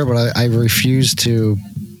everywhere, but I refused to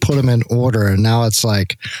put them in order. And now it's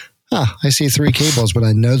like, I see 3 cables, but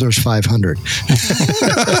I know there's 500.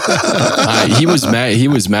 He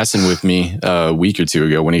was messing with me a week or two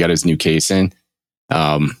ago when he got his new case in.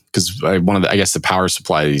 Because I guess the power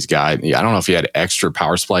supply that he's got, I don't know if he had extra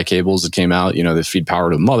power supply cables that came out, that feed power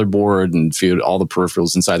to the motherboard and feed all the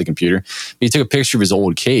peripherals inside the computer. But he took a picture of his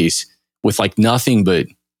old case with like nothing but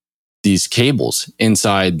these cables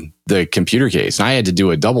inside the computer case. And I had to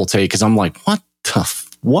do a double take because I'm like,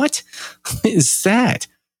 what is that?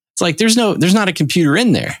 It's like, there's not a computer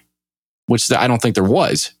in there, which I don't think there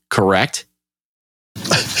was, correct?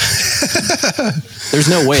 There's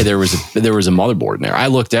no way there was a motherboard in there.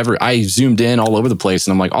 I zoomed in all over the place,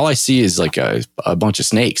 and I'm like, all I see is like a bunch of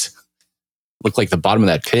snakes. Look like the bottom of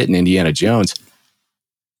that pit in Indiana Jones.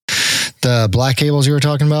 The black cables you were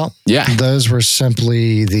talking about? Yeah. Those were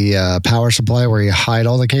simply the power supply where you hide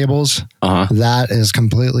all the cables. Uh-huh. That is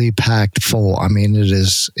completely packed full. I mean, it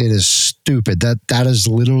is stupid. That is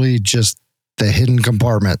literally just the hidden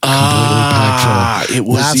compartment. Completely packed full. It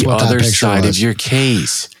was That's the what other that side was. of your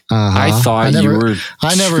case. Uh-huh. I thought you were.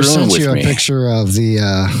 I never sent you a picture of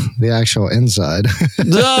the actual inside.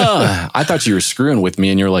 I thought you were screwing with me,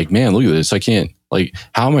 and you're like, "Man, look at this! I can't. Like,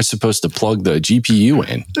 how am I supposed to plug the GPU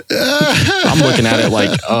in?" I'm looking at it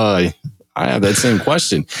like, I have that same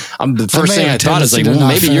question. The first thing I thought is like, well,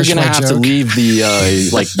 maybe you're going to have to leave the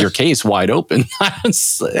like your case wide open. At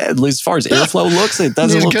least as far as airflow looks, it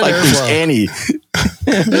doesn't look like there's any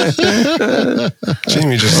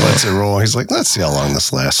Jamie just lets it roll. He's like, let's see how long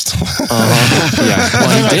this lasts. Yeah.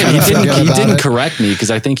 Well, he didn't correct me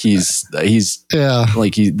because I think he's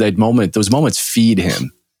like those moments feed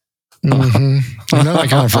him. Mm-hmm. I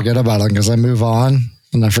kind of forget about it because I move on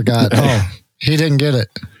and I forgot. Oh, he didn't get it.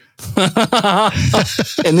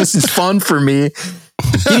 And this is fun for me.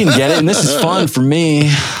 He didn't get it, and this is fun for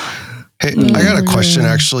me. Hey, I got a question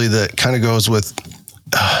actually that kind of goes with,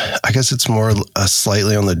 I guess it's more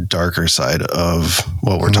slightly on the darker side of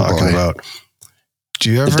what we're talking about.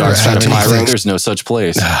 Do you ever the dark side of anything? pyro? There's no such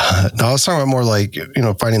place. No, I was talking about more like,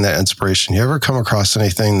 finding that inspiration. You ever come across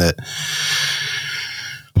anything that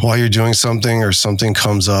while you're doing something or something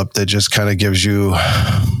comes up that just kind of gives you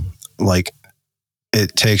like,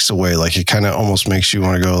 it takes away, like it kind of almost makes you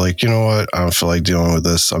want to go like, you know what? I don't feel like dealing with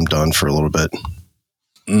this. I'm done for a little bit.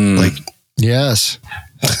 Like, yes.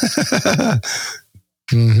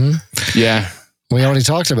 Mm-hmm. Yeah. We already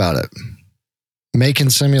talked about it. Making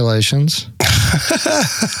simulations.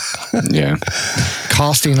 Yeah.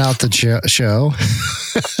 Costing out the show.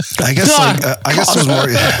 I guess I guess it was more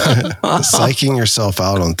psyching yourself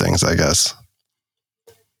out on things, I guess.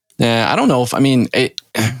 Yeah. I don't know if,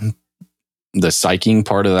 the psyching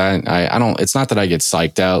part of that, it's not that I get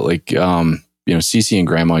psyched out. Like, Cece and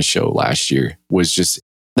Grandma's show last year was just,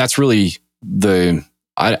 that's really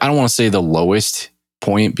I don't want to say the lowest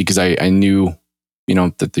point because I knew,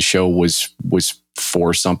 that the show was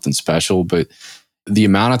for something special, but the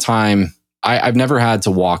amount of time I've never had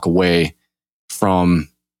to walk away from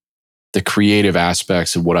the creative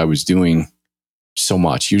aspects of what I was doing so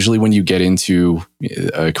much. Usually when you get into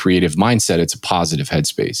a creative mindset, it's a positive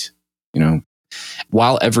headspace.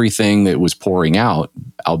 While everything that was pouring out,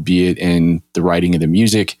 albeit in the writing of the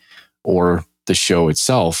music or the show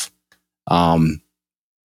itself,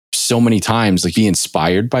 so many times like be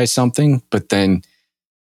inspired by something, but then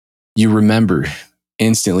you remember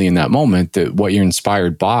instantly in that moment that what you're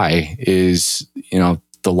inspired by is,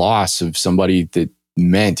 the loss of somebody that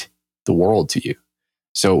meant the world to you.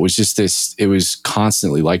 So it was just it was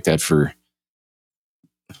constantly like that for,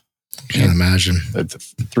 can't imagine, at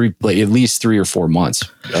least 3 or 4 months.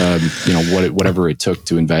 Whatever it took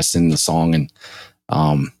to invest in the song and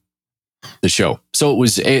the show. So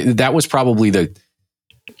that was probably the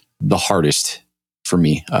hardest for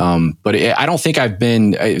me. But I don't think I've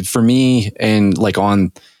been for me, and like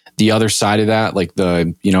on the other side of that, like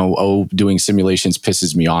doing simulations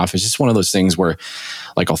pisses me off. It's just one of those things where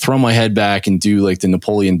like I'll throw my head back and do like the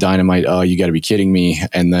Napoleon Dynamite. Oh, you got to be kidding me.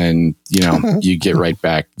 And then, you get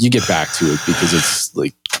back to it because it's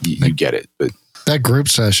like, you get it. But that group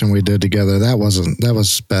session we did together, that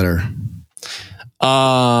was better.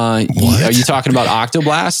 Are you talking about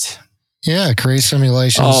Octoblast? Yeah, create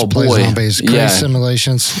simulations. Oh, play boy. Zombies. Create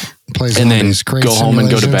simulations. Play zombies. And then create go home and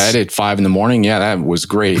go to bed at 5 a.m. Yeah, that was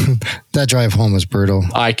great. That drive home was brutal.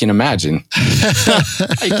 I can imagine.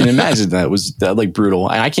 I can imagine that was like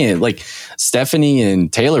brutal. And I can't, like, Stephanie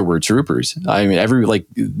and Taylor were troopers. I mean,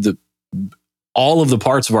 all of the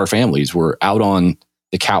parts of our families were out on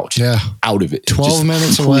the couch. Yeah. Out of it. 12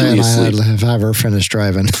 minutes away and I had to have her finish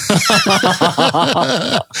driving.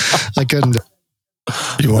 I couldn't.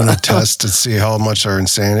 You want to test to see how much our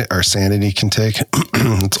sanity can take?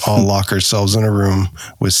 Let's all lock ourselves in a room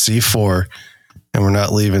with C4, and we're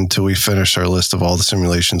not leaving until we finish our list of all the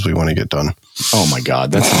simulations we want to get done. Oh my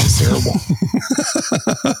God, that sounds terrible.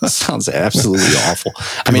 That sounds absolutely awful.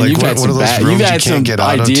 I mean, like, you've had some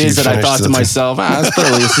ideas that I thought to myself,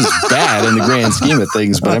 this is bad in the grand scheme of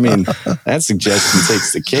things, but I mean, that suggestion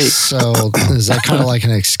takes the cake. So is that kind of like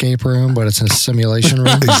an escape room, but it's a simulation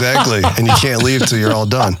room? Exactly. And you can't leave till you're all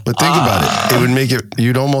done. But think about it. It would make it,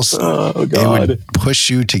 it would push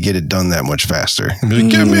you to get it done that much faster. Like,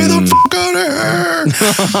 get me the fuck out of here.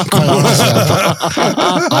 Quite honestly,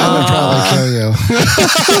 I would probably kill you.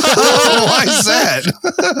 Why is that?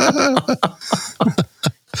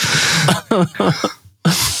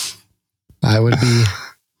 I would be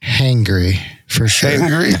hangry for sure.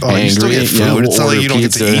 Hangry? Oh, you still get food. It's not like you don't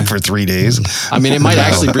get to eat for 3 days. I mean, it might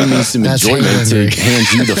actually bring me some enjoyment to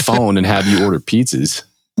hand you the phone and have you order pizzas.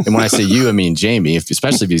 And when I say you, I mean Jamie,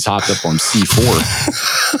 especially if he's hopped up on C4.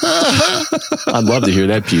 I'd love to hear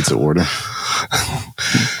that pizza order.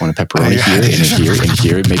 Want a pepperoni here and here and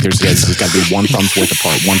here. There's got to be 1 thumbs width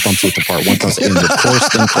apart, 1 thumbs width apart, 1 thumbs, and of course,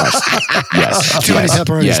 thin crust. Yes. Too many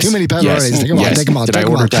pepperonis. Yes, too many pepperonis. Yes, Take them out. Did I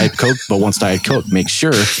order Diet Coke? But once Diet Coke, make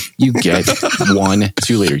sure you get 1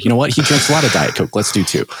 2-liter. You know what? He drinks a lot of Diet Coke. Let's do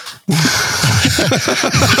 2.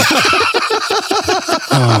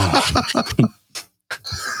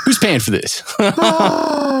 Who's paying for this?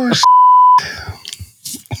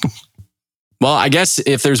 Well, I guess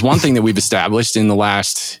if there's one thing that we've established in the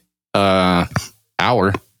last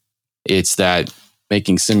hour, it's that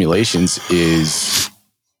making simulations is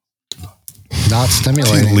not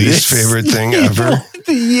stimulating. Least favorite thing ever.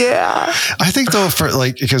 Yeah. I think though, for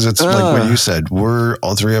like, because it's like what you said,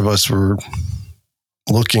 all three of us were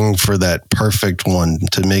looking for that perfect one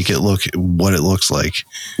to make it look what it looks like.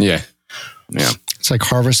 Yeah. Yeah. It's like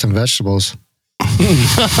harvesting vegetables.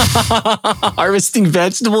 Harvesting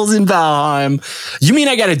vegetables in Valheim. You mean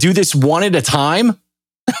I got to do this one at a time?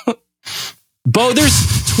 Bo,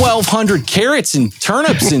 there's 1,200 carrots and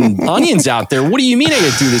turnips and onions out there. What do you mean I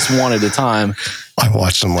got to do this one at a time? I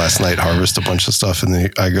watched him last night harvest a bunch of stuff,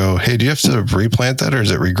 and I go, "Hey, do you have to replant that, or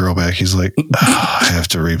does it regrow back?" He's like, I have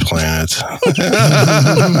to replant it.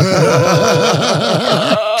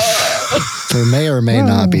 There may or may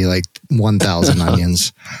not be like 1,000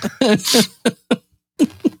 onions.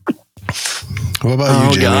 What about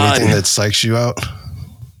you, Jamie? God. Anything that psychs you out?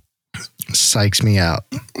 Psychs me out.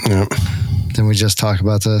 Yep. Didn't we just talk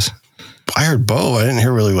about this? I heard Bo. I didn't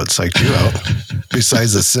hear really what psyched you out,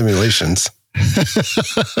 besides the simulations.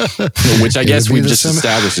 Which I guess we've just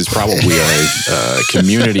established is probably a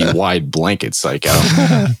community-wide blanket psycho.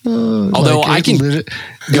 Although like,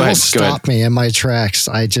 Go ahead. Stop me in my tracks.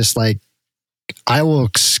 I will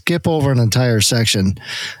skip over an entire section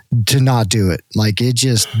to not do it. Like, it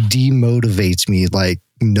just demotivates me like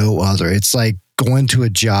no other. It's like going to a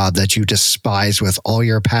job that you despise with all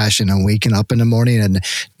your passion and waking up in the morning and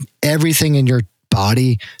everything in your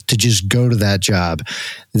body to just go to that job.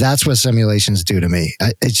 That's what simulations do to me.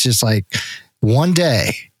 It's just like one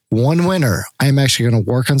day, one winter, I'm actually going to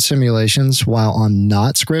work on simulations while I'm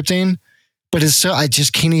not scripting. But I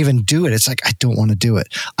just can't even do it. It's like, I don't want to do it.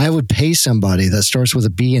 I would pay somebody that starts with a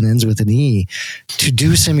B and ends with an E to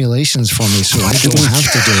do simulations for me so I don't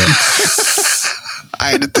have to do it.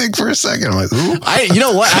 I had to think for a second. I'm like, ooh. You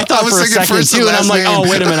know what? I thought for a second too, and I'm like, oh,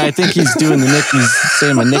 wait a minute. I think he's doing he's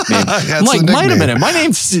saying my nickname. I'm like, wait a minute. My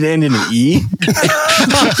name's ending in an E.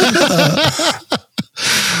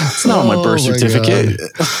 It's not on my birth certificate.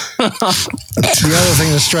 The other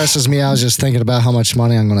thing that stresses me out is just thinking about how much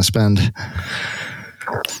money I'm going to spend.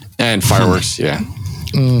 And fireworks, yeah.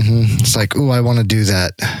 Mm-hmm. It's like, ooh, I want to do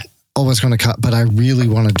that. Oh, it's going to cut, but I really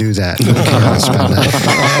want to do that. Okay, I'll spend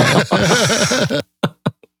it.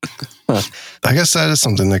 I guess that is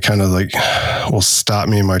something that kind of like will stop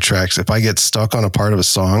me in my tracks. If I get stuck on a part of a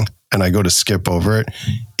song and I go to skip over it,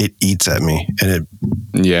 it eats at me, and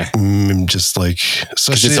just like,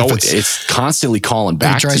 especially it's constantly calling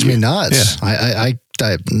back. It drives to you. me nuts. Yeah.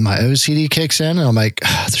 My OCD kicks in, and I'm like,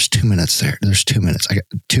 there's 2 minutes there. There's 2 minutes. I got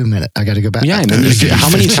 2 minutes. I got to go back. Yeah, and then how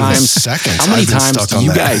many times do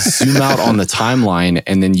you guys zoom out on the timeline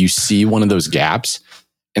and then you see one of those gaps,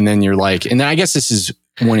 and then you're like, and then I guess this is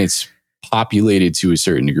when it's populated to a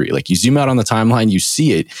certain degree. Like, you zoom out on the timeline, you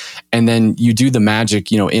see it, and then you do the magic,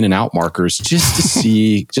 in and out markers just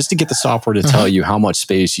to get the software to tell you how much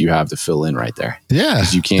space you have to fill in right there. Yeah.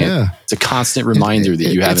 Because you can't. Yeah. It's a constant reminder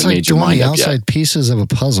that you haven't made your mind up yet. It's like the outside pieces of a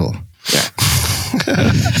puzzle. Yeah.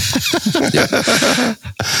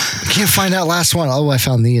 Can't find that last one. Oh, I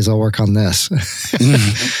found these. I'll work on this.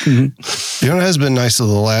 You know what has been nice of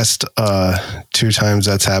the last 2 times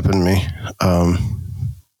that's happened to me?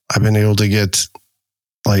 I've been able to get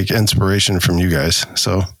like inspiration from you guys.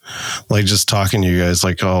 So like just talking to you guys,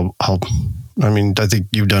 like I think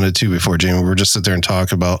you've done it too before, Jamie. We'll just sit there and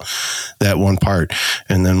talk about that one part,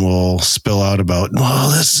 and then we'll spill out about,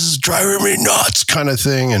 this is driving me nuts kind of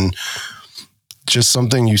thing. And just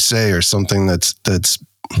something you say or something that's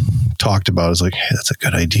talked about is like, hey, that's a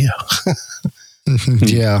good idea.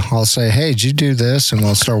 Yeah. I'll say, hey, did you do this? And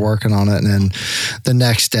we'll start working on it. And then the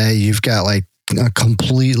next day you've got like a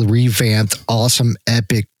completely revamped, awesome,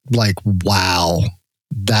 epic, like, wow,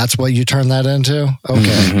 that's what you turn that into?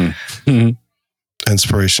 Okay. Mm-hmm.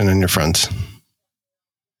 Inspiration in your friends.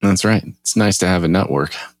 That's right. It's nice to have a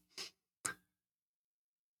network.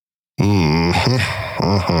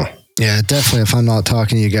 Mm-hmm. Yeah, definitely. If I'm not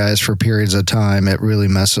talking to you guys for periods of time, it really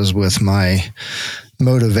messes with my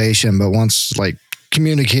motivation. But once like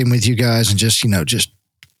communicating with you guys and just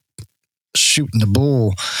shooting the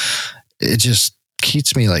bull, it just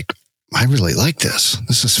keeps me like, I really like this.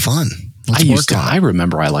 This is fun. I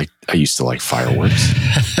remember I used to like fireworks.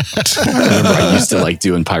 I used to like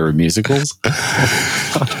doing pyromusicals.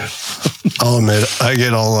 I'll admit, I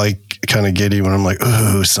get all like kind of giddy when I'm like,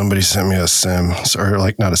 ooh, somebody sent me a sim, or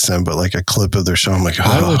like not a sim, but like a clip of their show. I'm like,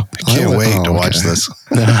 I can't wait to watch this.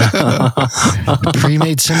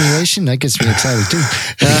 Pre-made simulation, that gets me excited too.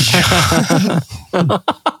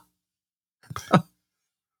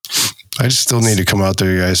 I just still need to come out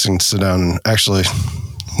there, you guys, and sit down and actually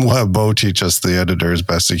we'll have Bo teach us the editor as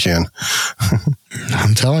best he can.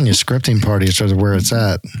 I'm telling you, scripting parties are where it's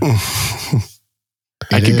at.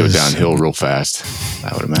 I could go downhill real fast,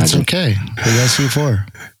 I would imagine. It's okay. We got C4.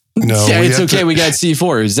 No, yeah, it's okay. We got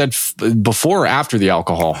C4. Is that before or after the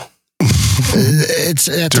alcohol? It's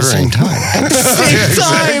at the same time.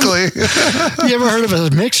 Exactly. You ever heard of a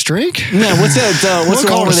mixed drink? Yeah, what's that? What's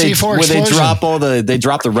the one where they drop they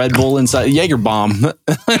drop the Red Bull inside Jaeger bomb?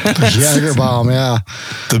 Jaeger bomb, yeah.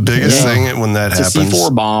 The biggest thing when that happens,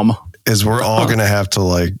 C4 bomb, is we're all going to have to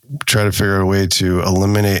like try to figure out a way to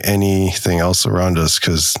eliminate anything else around us,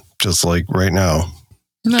 because just like right now.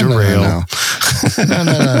 Derail. No.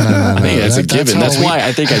 I think that's a given. That's why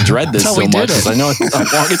I think I dread this so much, because I know how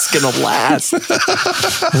long it's going to last.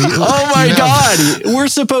 Oh my God. We're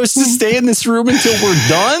supposed to stay in this room until we're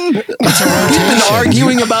done? We've been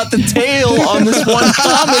arguing about the tail on this one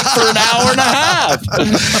comic for an hour and a half.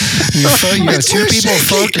 You got two people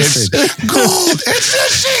focusing. Gold. It's a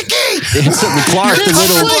shaky. It's Clark.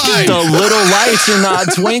 The little lights are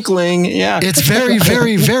not twinkling. Yeah. It's very,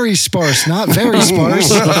 very, very sparse. Not very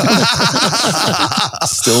sparse.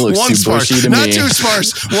 Still looks one too sparse, bushy to not me. too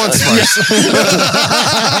sparse. One sparse.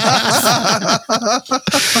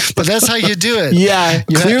 But that's how you do it. Yeah,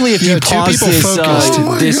 clearly if you pause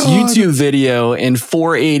this YouTube video in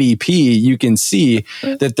 480p, you can see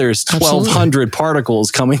that there's 1,200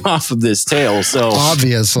 particles coming off of this tail. So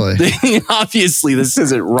obviously this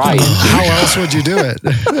isn't right. How else would you do it?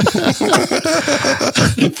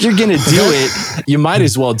 If you're going to do it, you might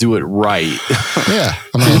as well do it right. Yeah,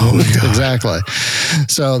 I mean, exactly.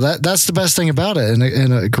 So that's the best thing about it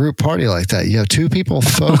in a group party like that. You have two people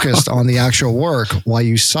focused on the actual work while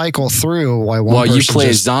you cycle through while you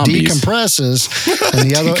play zombies, decompresses, and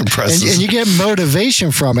the other, and you get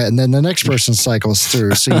motivation from it, and then the next person cycles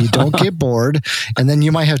through, so you don't get bored. And then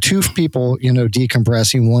you might have two people,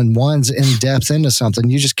 decompressing. One's in depth into something.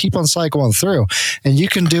 You just keep on cycling through, and you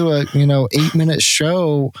can do a 8-minute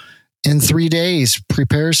show in 3 days,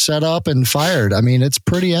 prepare, set up, and fired. I mean, it's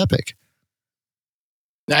pretty epic.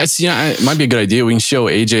 It might be a good idea. We can show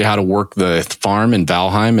AJ how to work the farm in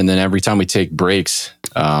Valheim, and then every time we take breaks,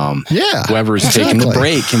 whoever's taking the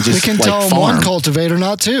break can just tell farm. One cultivator,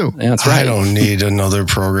 not two. Yeah, that's right. I don't need another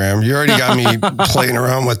program. You already got me playing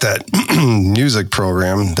around with that music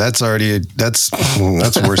program. That's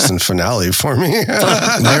worse than Finale for me. There's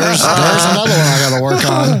another one I got to work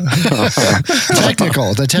on.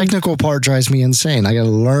 The technical part drives me insane. I got to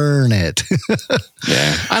learn it.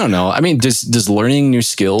 Yeah, I don't know. I mean, does learning new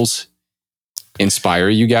skills inspire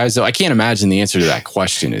you guys, though? I can't imagine the answer to that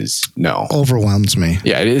question is no. Overwhelms me.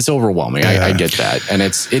 Yeah, it is overwhelming. Yeah. I get that. And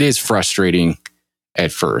it is frustrating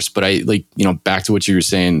at first, but back to what you were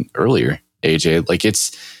saying earlier, AJ, like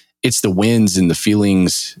it's the wins and the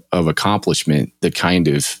feelings of accomplishment that kind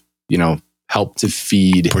of, help to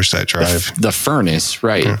push that drive, the furnace,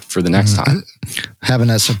 right, for the next time. Having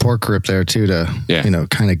that support group there too to,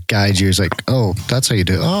 kind of guide you. It's like, oh, that's how you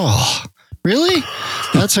do it. Oh, really?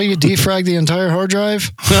 That's how you defrag the entire hard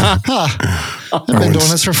drive? I've been doing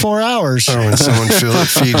this for 4 hours. Or when someone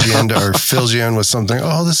feeds you into or fills you in with something,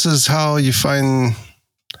 oh, this is how you find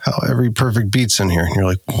how every perfect beat's in here. And you're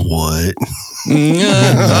like, what? You've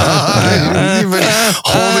been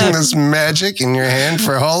holding this magic in your hand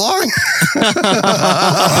for how long?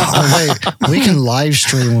 Wait, we can live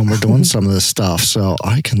stream when we're doing some of this stuff, so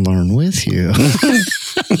I can learn with you.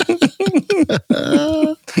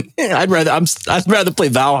 I'd rather play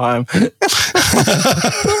Valheim.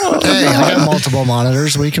 Hey, I got multiple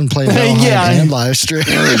monitors. We can play Valheim and live stream.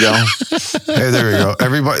 There we go. Hey, there we go.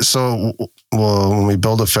 Everybody. So, when we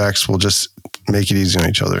build effects, we'll just make it easy on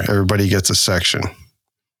each other. Everybody gets a section.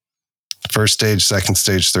 First stage, second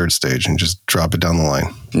stage, third stage, and just drop it down the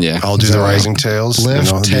line. Yeah. I'll do the rising tails. Lift,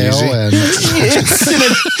 tail, and... It's an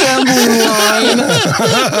assembly line.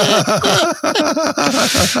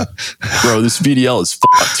 Bro, this VDL is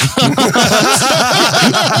fucked.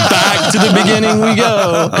 Back to the beginning we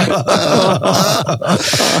go.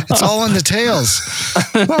 It's all in the tails.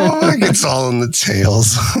 It's all in the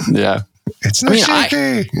tails. Yeah. It's not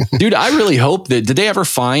shaky. Dude, I really hope that... Did they ever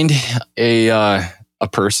find a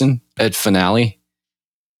person at Finale?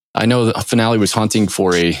 I know that Finale was hunting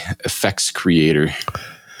for a effects creator.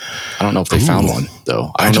 I don't know if they found one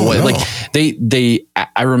though. I don't know what. Like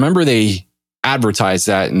I remember they advertised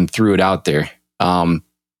that and threw it out there. But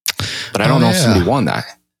I don't know if somebody won that.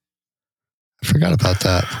 I forgot about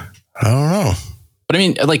that. I don't know. But I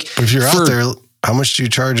mean, like, but if you're out there, how much do you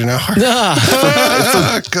charge an hour?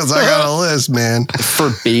 Because I got a list, man.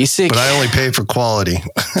 For basic, but I only pay for quality.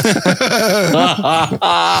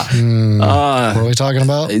 What are we talking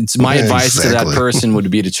about? it's my advice to that person would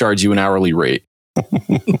be to charge you an hourly rate.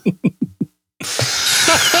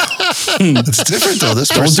 It's different though.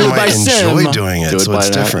 This person might enjoy doing it, so it's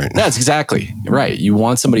different. That's exactly right. You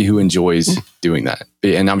want somebody who enjoys doing that,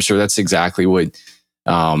 and I'm sure that's exactly what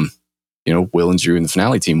Will and Drew and the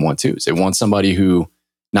finale team want too. Is they want somebody who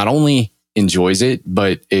not only enjoys it,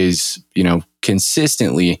 but is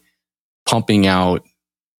consistently pumping out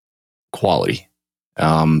quality.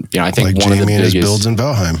 I think like one Jamie of the and biggest his builds in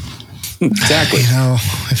Valheim. Exactly.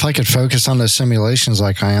 If I could focus on the simulations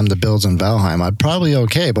like I am the builds in Valheim, I'd probably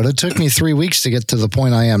okay. But it took me 3 weeks to get to the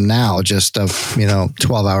point I am now, just of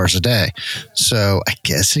 12 hours a day. So I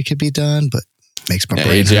guess it could be done, but it makes my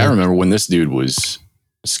brain hurt. I remember when this dude was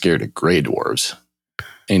scared of gray dwarves.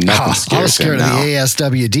 And nothing scares I was scared of the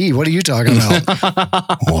ASWD. What are you talking about?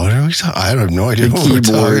 What are we talking? I have no idea what we're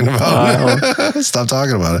talking about. Stop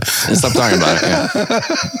talking about it. Stop talking about it. Yeah.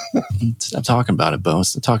 Stop talking about it, Bo.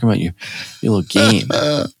 Stop talking about your little game.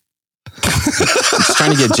 I'm just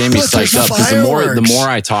trying to get Jamie psyched up because the more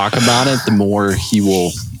I talk about it, the more he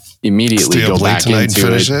will immediately go back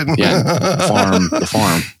into it. Yeah, the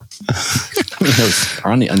farm.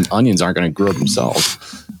 I mean, those onions aren't going to grow themselves,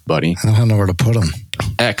 buddy. I don't know where to put them.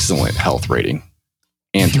 Excellent health rating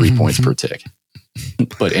and 3 points per tick.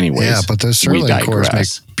 But anyways, yeah, but those Sterling cores make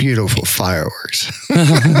beautiful fireworks.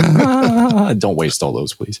 Don't waste all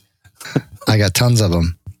those, please. I got tons of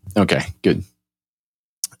them. Okay, good.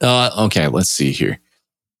 Okay, let's see here.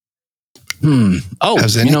 Oh,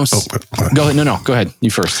 go ahead. No, go ahead. You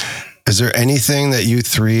first. Is there anything that you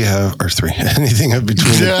anything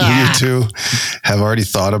between you two have already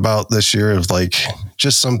thought about this year of like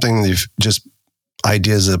just something just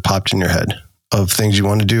ideas that popped in your head of things you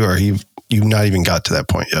want to do, or you've not even got to that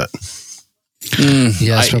point yet?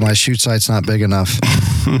 Yes, but my shoot site's not big enough.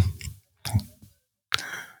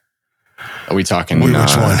 Are we talking? Which one? We're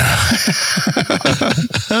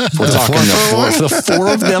talking the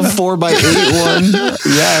 4x8 one.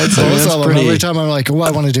 Yeah, it's pretty. Every time I'm like, I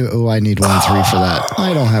want to do. I need 1.3 for that.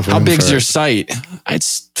 I don't have room. How big's your site?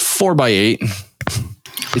 It's 4x8.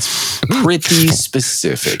 It's pretty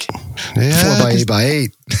specific. Yeah, 4x8 by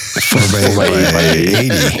 8. 4x8 by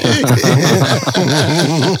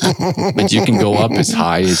 80. But you can go up as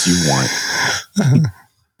high as you want.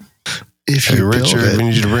 If you're Richard, we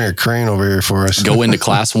need you to bring a crane over here for us. Go into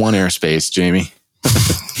Class 1 airspace, Jamie.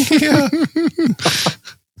 Yeah.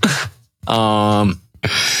 I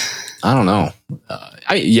don't know.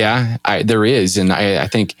 There is, and I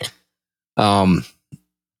think, obviously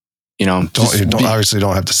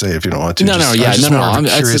don't have to say if you don't want to. No. I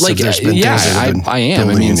am.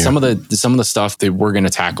 I mean, some of the stuff that we're going to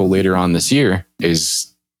tackle later on this year is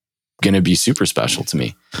going to be super special to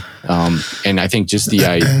me. And I think just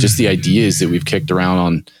the ideas that we've kicked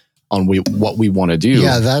around on what we want to do.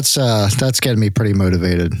 Yeah, that's getting me pretty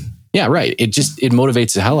motivated. Yeah, right. It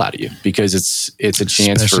motivates the hell out of you because it's a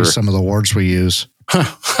chance especially for some of the words we use.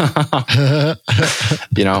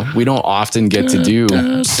 We don't often get to do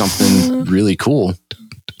something really cool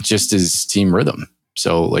just as Team Rhythm.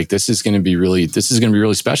 So like this is going to be really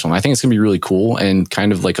special. And I think it's going to be really cool and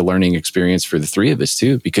kind of like a learning experience for the three of us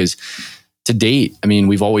too, because to date, I mean,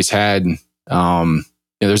 we've always had,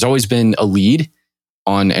 there's always been a lead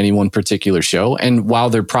on any one particular show. And while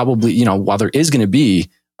there is going to be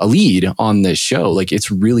a lead on this show, like it's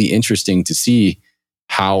really interesting to see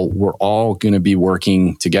how we're all going to be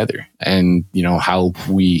working together and, how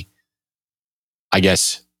we, I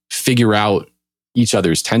guess, figure out each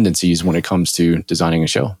other's tendencies when it comes to designing a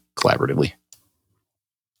show collaboratively.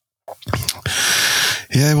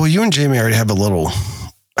 Yeah, well, you and Jamie already have a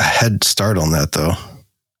head start on that, though.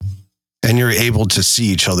 And you're able to see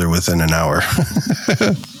each other within an hour.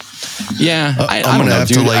 Yeah, I'm going to have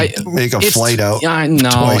to make a flight out. Yeah,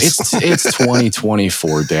 no, it's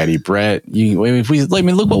 2024, Daddy Brett.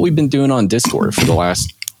 Look what we've been doing on Discord for the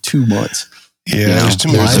last 2 months. Yeah, there's too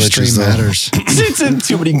many glitches. It's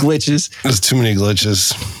too many glitches. There's too many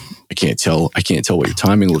glitches. I can't tell what your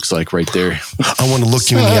timing looks like right there. I want to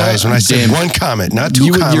look you in the eyes when I say one comment, not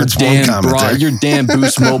two comments, one comment. Your damn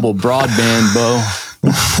Boost Mobile broadband, Bo.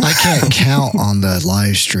 I can't count on the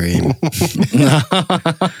live stream.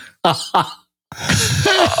 I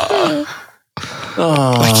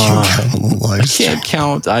can't count on the live stream. I can't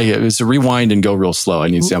count. It's a rewind and go real slow. I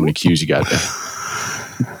need to see how many cues you got there.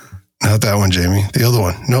 Not that one, Jamie. The other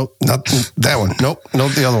one. Nope. Not that one. Nope.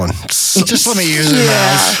 The other one. Just let me use it,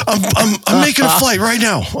 man. I'm making a flight right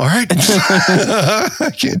now. All right. I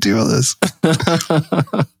can't do all this.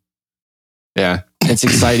 Yeah. it's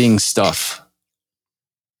exciting stuff.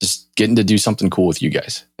 Just getting to do something cool with you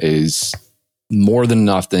guys is more than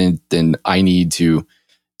enough than I need to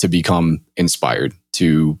become inspired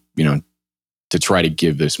to, to try to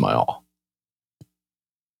give this my all.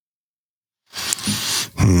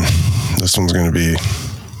 This one's going to be,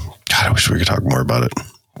 God, I wish we could talk more about it.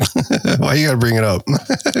 Why you got to bring it up?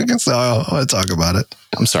 I guess I want to talk about it.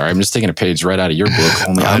 I'm sorry. I'm just taking a page right out of your book.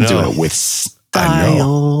 Only I'm doing it with style. I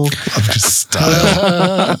know. I'm just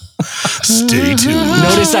style. Stay tuned.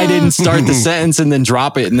 Notice I didn't start the sentence and then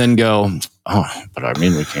drop it and then go, oh, but I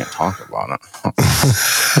mean, we can't talk about it.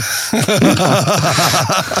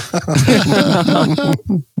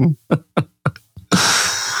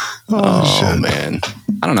 Oh man.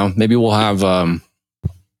 I don't know. Maybe we'll have, I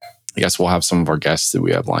guess we'll have some of our guests that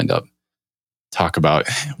we have lined up talk about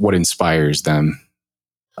what inspires them.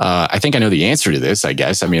 I think I know the answer to this, I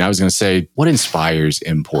guess. I mean, I was going to say, what inspires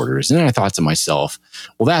importers? And then I thought to myself,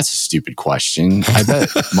 well, that's a stupid question. I bet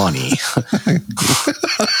money.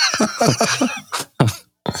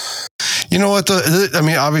 You know what? I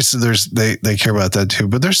mean, obviously, they care about that too.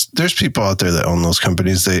 But there's people out there that own those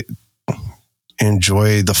companies. They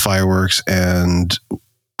enjoy the fireworks and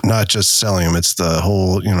not just selling them. It's the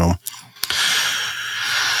whole,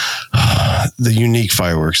 the unique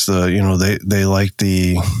fireworks. They like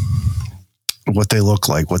what they look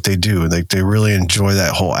like, what they do. They really enjoy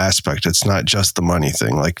that whole aspect. It's not just the money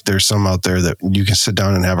thing. Like there's some out there that you can sit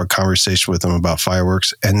down and have a conversation with them about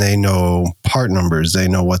fireworks, and they know part numbers. They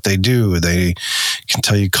know what they do. They can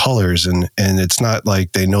tell you colors, and it's not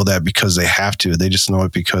like they know that because they have to. They just know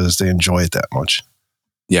it because they enjoy it that much.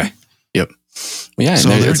 Yeah. Yep. Yeah. So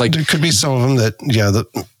there could be some of them that,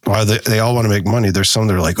 while they all want to make money, there's some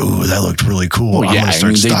that are like, "Oh, that looked really cool. Well, I'm going to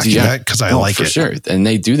start stocking that because I like for it." Sure. And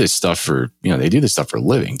they do this stuff for a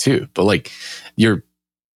living too. But like, you're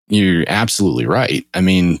absolutely right. I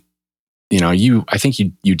mean, I think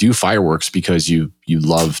you do fireworks because you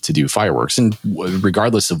love to do fireworks, and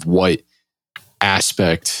regardless of what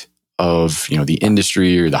aspect of the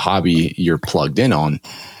industry or the hobby you're plugged in on,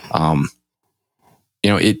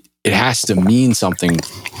 it has to mean something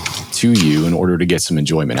to you in order to get some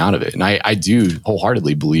enjoyment out of it. And I do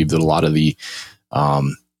wholeheartedly believe that a lot of the,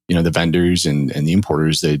 the vendors and the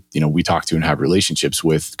importers that, we talk to and have relationships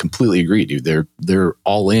with completely agree, dude. They're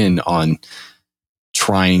all in on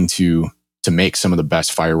trying to make some of the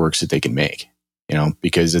best fireworks that they can make,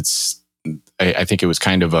 because I think it was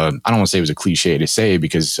kind of I don't want to say it was a cliche to say,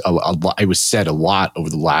 because it was said a lot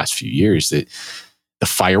over the last few years that the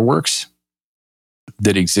fireworks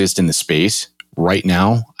that exist in the space right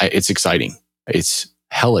now, it's exciting. It's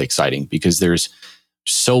hella exciting because there's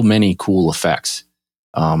so many cool effects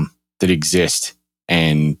that exist,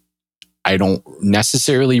 and I don't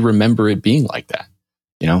necessarily remember it being like that.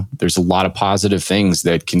 There's a lot of positive things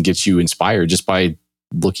that can get you inspired just by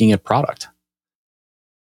looking at product.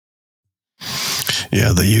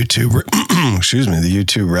 Yeah, the YouTube, the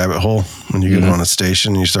YouTube rabbit hole. When you get on a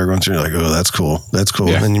station and you start going through, you're like, "Oh, that's cool. That's cool."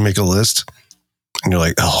 Yeah. And then you make a list. And you're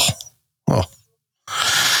like, oh, well,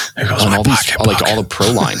 there goes my pocketbook. Like all the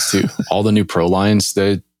pro lines too, all the new pro lines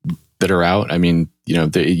that are out. I mean,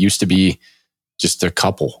 it used to be just a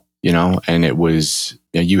couple, and it was,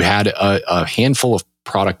 you had a handful of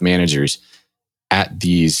product managers at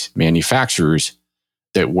these manufacturers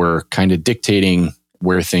that were kind of dictating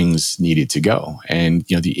where things needed to go. And,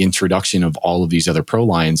 the introduction of all of these other pro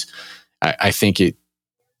lines, I think it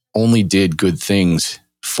only did good things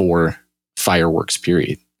for fireworks,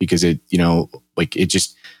 period, because it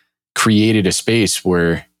just created a space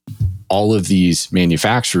where all of these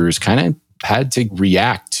manufacturers kind of had to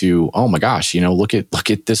react to, oh my gosh, look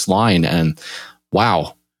at this line, and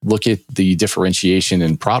wow, look at the differentiation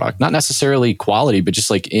in product, not necessarily quality, but just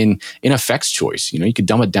like in effects choice. You could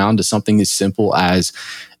dumb it down to something as simple as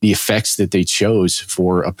the effects that they chose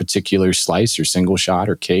for a particular slice or single shot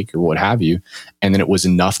or cake or what have you. And then it was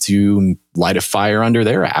enough to light a fire under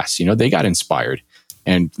their ass. They got inspired,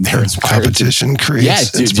 and they're inspired. Competition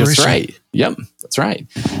creates inspiration. That's right. Yep. That's right.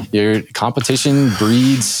 Your competition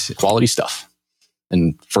breeds quality stuff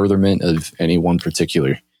and furtherment of any one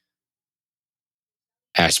particular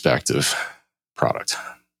aspect of product.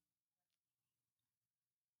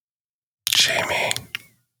 Jamie.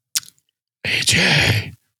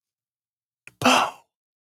 AJ. Boom.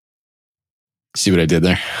 See what I did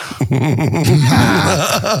there?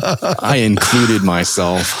 I included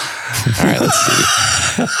myself. All right,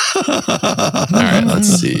 let's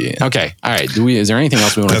see. Okay. All right. Is there anything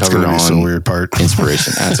else we want to cover on some weird part?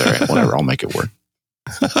 Inspiration? That's all right. Whatever. I'll make it work.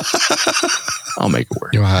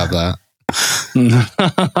 You'll have that.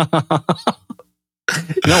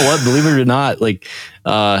 You know what? Believe it or not, like,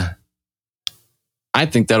 I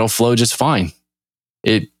think that'll flow just fine.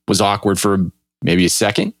 It was awkward for maybe a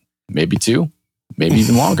second, maybe two, maybe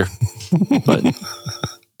even longer. But we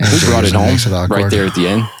brought it home right there at the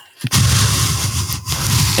end.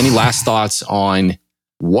 Any last thoughts on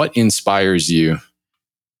what inspires you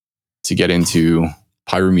to get into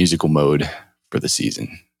pyromusical mode for the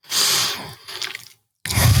season?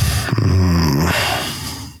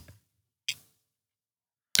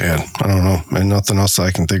 Yeah, I don't know. And nothing else I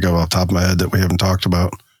can think of off the top of my head that we haven't talked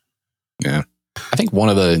about. Yeah. I think one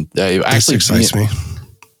of the This excites me.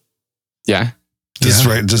 Yeah. This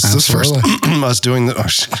first us doing the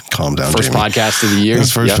calm down. First Jamie. podcast of the year.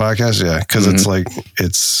 This first podcast, yeah. Because it's like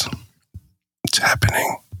it's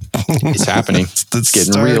happening. It's happening. It's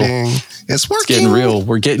getting starting. real. It's working. It's getting real.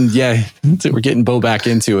 We're getting Bo back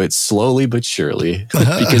into it slowly but surely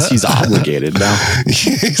because he's obligated now.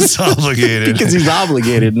 He's obligated. Because he's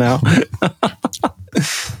obligated now.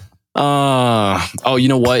 Oh, you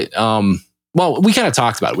know what? Well, we kind of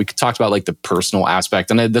talked about it. We talked about like the personal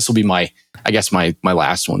aspect, and this will be my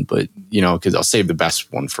last one, but you know, because I'll save the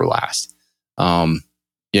best one for last.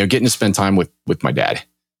 Getting to spend time with my dad,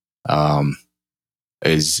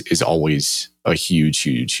 is always a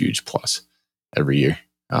huge plus every year.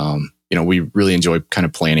 We really enjoy kind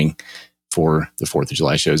of planning for the 4th of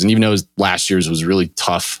July shows. And even though last year's was really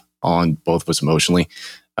tough on both of us emotionally,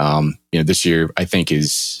 this year I think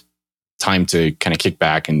is time to kind of kick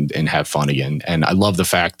back and have fun again. And I love the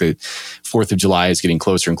fact that 4th of July is getting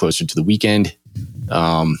closer and closer to the weekend.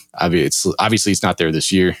 Obviously it's not there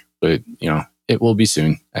this year, but it will be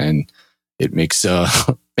soon. And it makes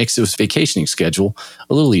this vacationing schedule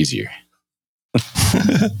a little easier.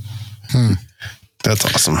 That's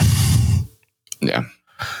awesome. Yeah.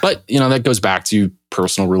 But, that goes back to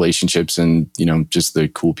personal relationships and, just the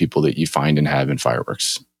cool people that you find and have in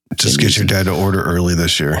fireworks. Just get your dad to order early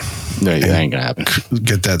this year. No, that ain't going to happen.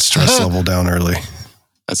 Get that stress level down early.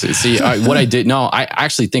 That's it. See, what I did, no, I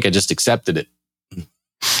actually think I just accepted it.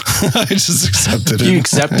 I just accepted it. You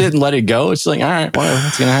accept it and let it go. It's like, all right, whatever,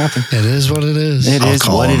 what's going to happen? It is what it is. It is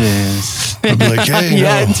what it is. I'll be like, hey,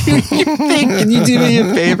 yeah, dude, can you do me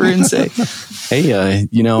a favor and say, hey,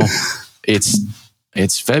 it's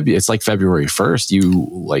February. It's like February 1st. You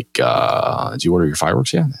did you order your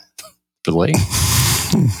fireworks yet for the lake?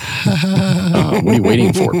 What are you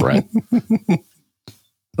waiting for, Brett?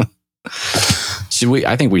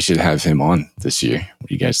 I think we should have him on this year. What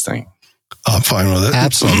do you guys think? I'm fine with it.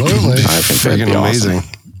 Absolutely. I think that'd be amazing. Awesome.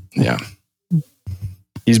 Yeah.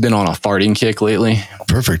 He's been on a farting kick lately.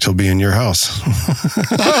 Perfect. He'll be in your house.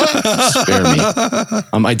 Spare me.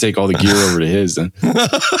 I might take all the gear over to his then.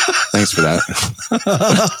 Thanks for that.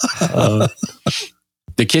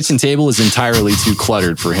 The kitchen table is entirely too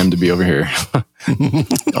cluttered for him to be over here.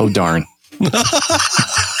 Oh, darn.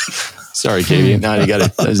 Sorry, Katie. Now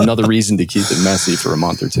there's another reason to keep it messy for a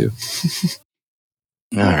month or two.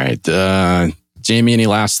 All right. Jamie, any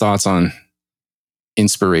last thoughts on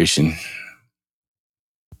inspiration?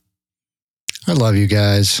 I love you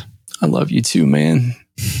guys. I love you too, man.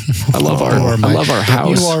 I love our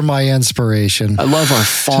house. You are my inspiration. I love our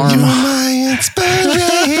farm. You're my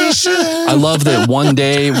inspiration. I love that one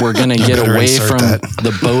day we're going to get away from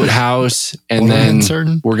the boathouse and then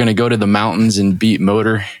we're going to go to the mountains and beat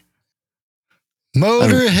Motorhead.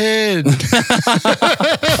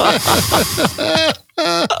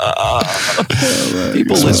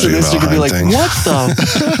 People listening to this are going to be like, what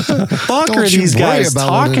the fuck are these guys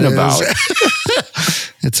talking about?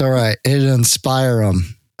 It's all right. It'll inspire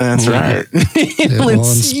them. That's right. It will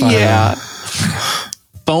inspire them.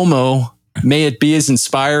 FOMO, may it be as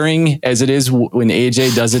inspiring as it is when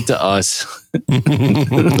AJ does it to us.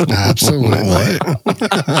 Absolutely.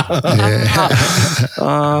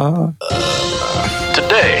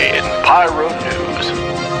 Today in Pyro News.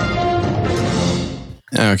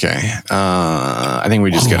 Okay. I think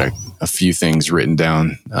we just got a few things written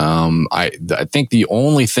down. I think the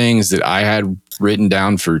only things that I had written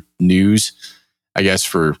down for news, I guess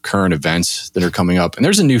for current events that are coming up, and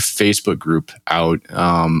there's a new Facebook group out.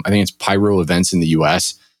 I think it's Pyro Events in the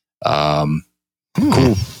US.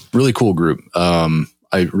 Cool, really cool group. I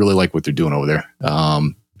really like what they're doing over there.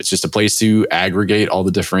 It's just a place to aggregate all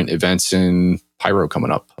the different events in pyro coming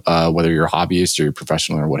up, whether you're a hobbyist or you're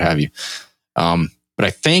professional or what have you. But I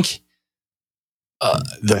think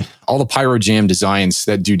all the Pyro Jam designs,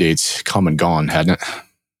 that due date's come and gone, hadn't it?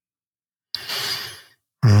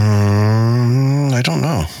 I don't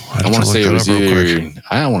know. I want to say it was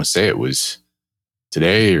I don't want to say it was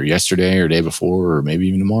today or yesterday or day before or maybe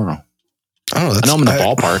even tomorrow. I don't know. I know I'm in the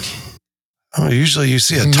ballpark. Usually you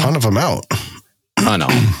see a ton of them out. I know.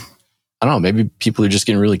 I don't know. Maybe people are just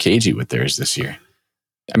getting really cagey with theirs this year.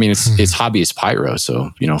 I mean, it's hobbyist pyro,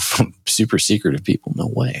 so from super secretive people, no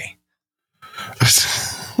way.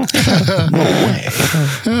 No way.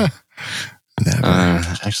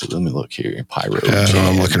 Actually, let me look here. Pyro.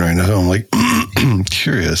 I'm looking right now. I'm like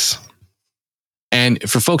curious. And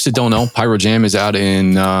for folks that don't know, Pyro Jam is out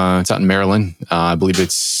in Maryland. I believe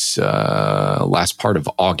it's last part of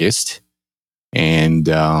August, and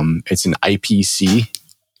it's an IPC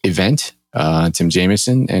event. Tim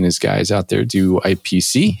Jameson and his guys out there do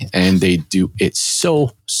IPC, and they do it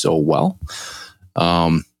so well.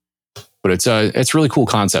 But it's a really cool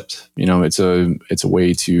concept. It's a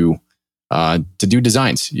way to do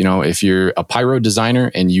designs. If you're a pyro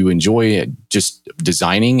designer and you enjoy just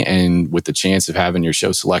designing, and with the chance of having your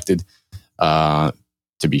show selected to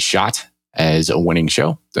be shot as a winning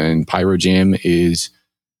show, then Pyro Jam is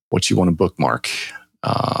what you want to bookmark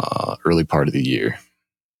early part of the year.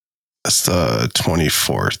 That's the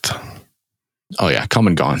 24th. Oh yeah, come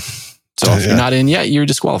and gone. So if you're not in yet, you're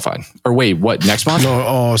disqualified. Or wait, what, next month? No,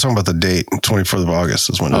 I was talking about the date. 24th of August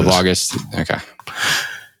is when it is. Of August. Okay.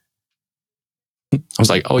 I was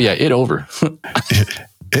like, oh yeah, it over.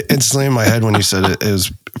 Instantly in my head when you said it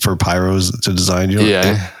was for pyros to design.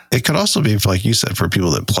 It could also be, like you said, for people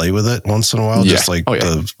that play with it once in a while. Just like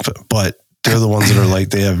but they're the ones that are like,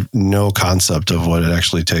 they have no concept of what it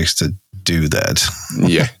actually takes to do that.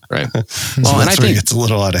 Yeah, right. Well, and I think it's a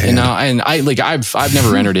little out of hand. And I've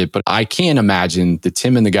never entered it, but I can imagine that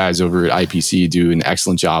Tim and the guys over at IPC do an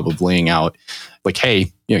excellent job of laying out, like,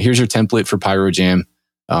 hey, here's your template for Pyro Jam.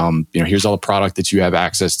 Here's all the product that you have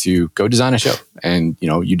access to. Go design a show, and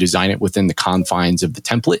you design it within the confines of the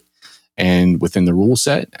template and within the rule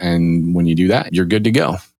set. And when you do that, you're good to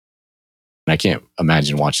go. And I can't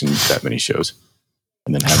imagine watching that many shows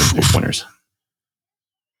and then having pick winners.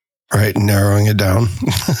 Right, narrowing it down.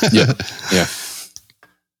 Yeah.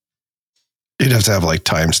 You'd have to have like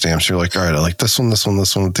timestamps. You're like, all right, I like this one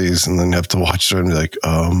with these, and then you have to watch it and be like,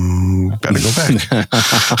 gotta go back.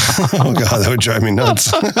 Oh god, that would drive me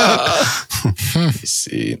nuts. Let's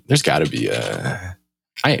see, there's got to be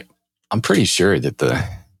I'm pretty sure that the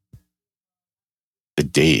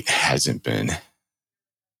date hasn't been.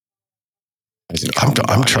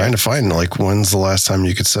 I'm trying to find, like, when's the last time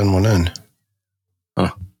you could send one in?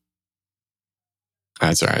 Huh.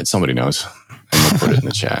 That's all right. Somebody knows. And we'll put it in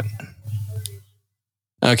the chat.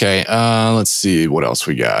 Okay. Let's see what else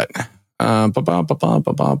we got. I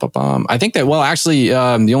think that, well, actually,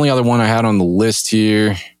 the only other one I had on the list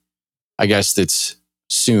here, I guess that's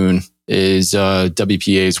soon, is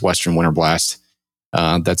WPA's Western Winter Blast.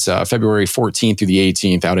 That's February 14th through the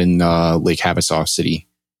 18th out in Lake Havasu City,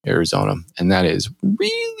 Arizona. And that is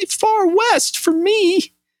really far west for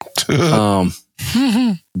me.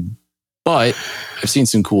 But I've seen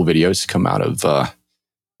some cool videos come out of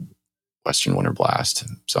Western Winter Blast.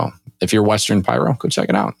 So if you're Western Pyro, go check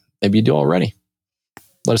it out. Maybe you do already.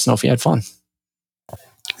 Let us know if you had fun.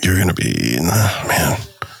 You're going to be, man.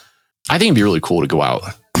 I think it'd be really cool to go out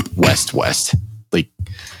west, like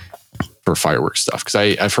for fireworks stuff. Because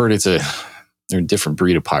I've heard they're a different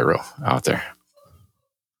breed of pyro out there.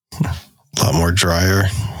 A lot more drier.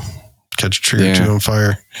 Catch a tree or two on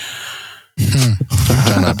fire. I've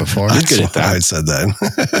done that before. You're good at that. I said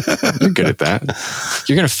that. You're good at that.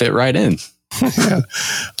 You're going to fit right in. Yeah.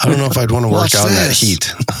 I don't know if I'd want to work out in that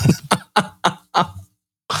heat.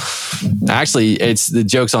 Actually, it's the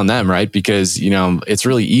joke's on them, right? Because, it's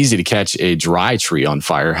really easy to catch a dry tree on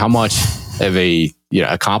fire. How much of a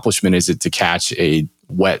accomplishment is it to catch a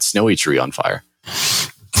wet, snowy tree on fire?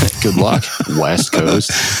 Good luck, West Coast.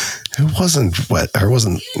 It wasn't wet. It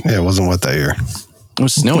wasn't wet that year. It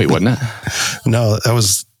was snowy, wasn't it? No, that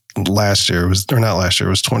was last year. It was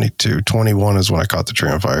 22. 21 is when I caught the tree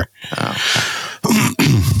on fire. Oh.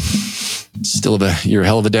 Still you're a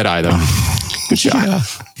hell of a dead eye, though. Good shot. Yeah.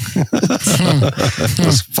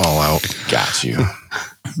 Just fall out. Got you.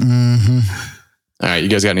 Mm-hmm. All right, you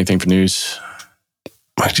guys got anything for news?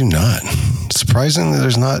 I do not. Surprisingly,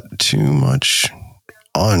 there's not too much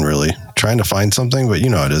on, really. Trying to find something, but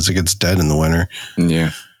how it is. It gets dead in the winter.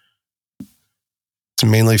 Yeah. It's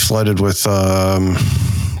mainly flooded with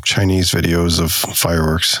Chinese videos of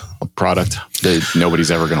fireworks. A product that nobody's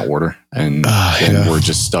ever going to order. And we're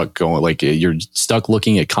just stuck going, like, you're stuck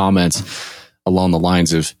looking at comments along the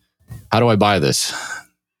lines of, how do I buy this?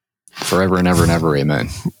 Forever and ever and ever, amen.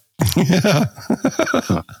 Yeah.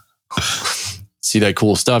 See that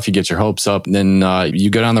cool stuff, you get your hopes up, and then you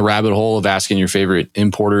go down the rabbit hole of asking your favorite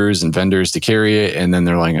importers and vendors to carry it, and then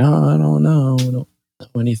they're like, oh, I don't know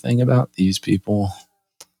anything about these people.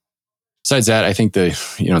 besides that, I think the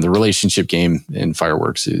relationship game in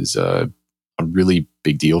fireworks is a really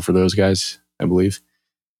big deal for those guys, I believe.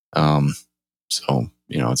 So,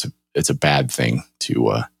 it's a bad thing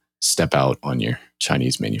to step out on your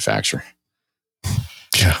Chinese manufacturer.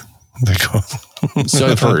 Yeah, they go. So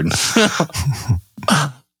I've heard.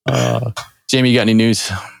 Jamie, you got any news?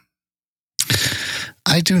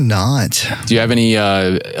 I do not. Do you have any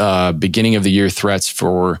beginning of the year threats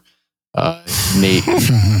for Nate,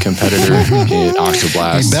 competitor in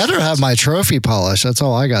Octoblast? You better have my trophy polish. That's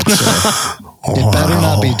all I got to say. It better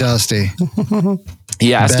not be dusty.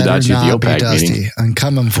 He asked about you at the OPAC meeting. I'm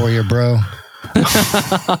coming for you, bro.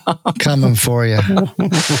 Coming for you.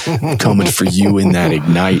 Coming for you in that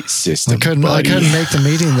Ignite system. I couldn't make the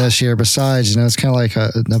meeting this year. Besides, it's kind of like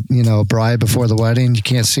a bride before the wedding. You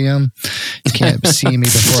can't see him. You can't see me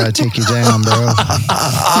before I take you down, bro.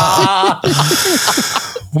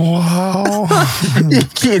 Wow. You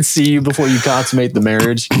can't see you before you consummate the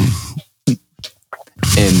marriage.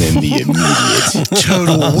 And then the immediate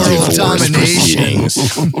total world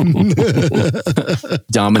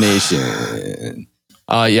domination.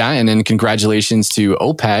 And then congratulations to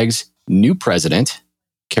OPAG's new president,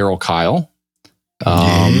 Carol Kyle.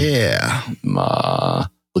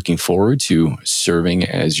 Looking forward to serving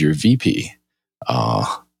as your VP.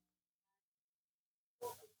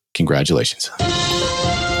 Congratulations.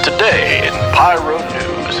 Today in Pyro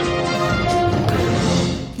News.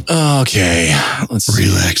 Okay, let's see.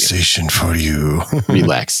 Relaxation for you.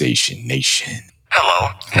 Relaxation Nation.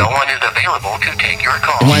 Hello, no one is available to take your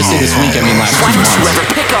call. And when I say this week, I mean last Why week. don't you ever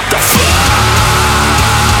pick up the phone?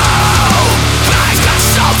 I got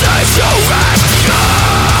something to rescue.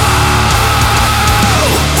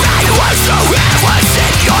 I was so endless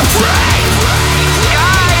in your brain.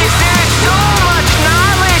 Guys, there's so much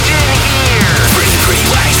knowledge in here.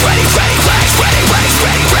 Ready legs, ready legs, ready legs,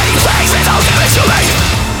 ready legs, and I'll give it to me.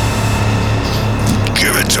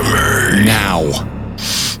 Give it to me now.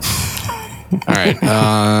 All right.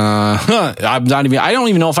 I don't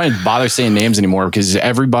even know if I bother saying names anymore because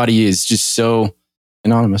everybody is just so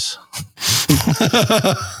anonymous.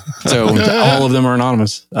 So all of them are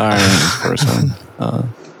anonymous. All right. First one.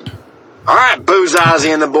 All right, Booze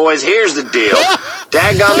Ozzy and the boys, here's the deal.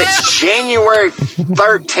 Daggum, it's January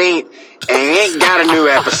 13th and ain't got a new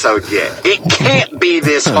episode yet. It can't be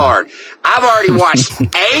this hard. I've already watched 8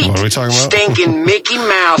 What are we talking about? stinking Mickey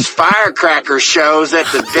Mouse firecracker shows at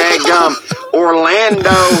the daggum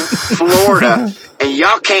Orlando, Florida, and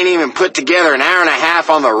y'all can't even put together an hour and a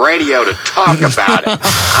half on the radio to talk about it.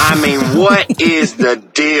 I mean, what is the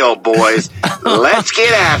deal, boys? Let's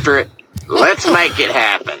get after it. Let's make it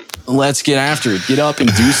happen. Let's get after it. Get up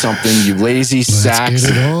and do something, you lazy sacks.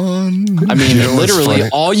 Get it on. I mean, what's literally,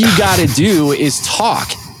 funny? all you got to do is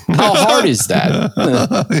talk. How hard is that?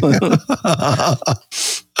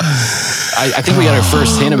 I think we got our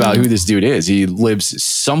first hint about who this dude is. He lives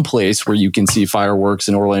someplace where you can see fireworks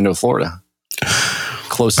in Orlando, Florida.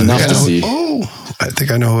 Close enough to see. Oh, I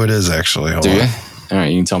think I know who it is, actually. Hold Do you? on. All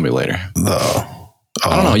right, you can tell me later. I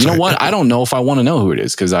don't know. You know what? I don't know if I want to know who it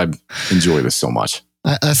is because I enjoy this so much.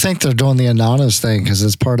 I think they're doing the anonymous thing because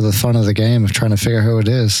it's part of the fun of the game of trying to figure out who it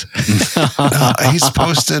is. He's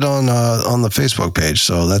posted on the Facebook page,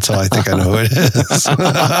 so that's how I think I know who it is.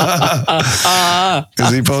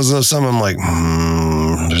 Because he posted up some, I'm like,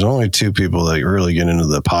 there's only 2 people that really get into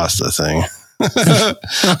the pasta thing.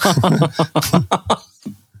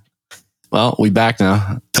 Well, we back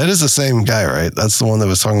now. That is the same guy, right? That's the one that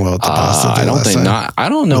was talking about the pasta thing. I don't last think time? not. I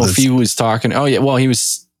don't know if he was talking. Oh yeah, well he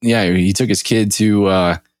was. Yeah, he took his kid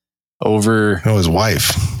to over. No, his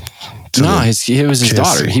wife. No, it was his KFC.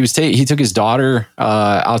 daughter. He took his daughter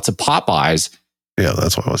out to Popeyes. Yeah,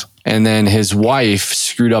 that's what it was. And then his wife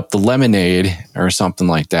screwed up the lemonade or something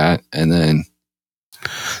like that. And then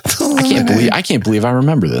I can't believe I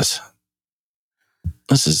remember this.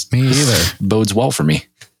 This Me either. bodes well for me.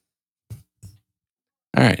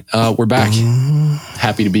 All right, we're back.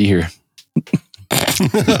 Happy to be here.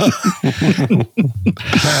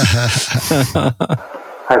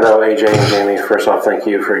 Hi there, AJ and Jamie. First off, thank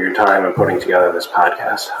you for your time in putting together this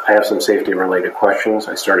podcast. I have some safety-related questions.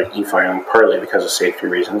 I started e-filing partly because of safety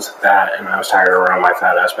reasons, and I was tired of running my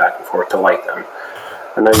fat ass back and forth to light them.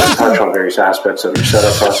 I know you touch on various aspects of your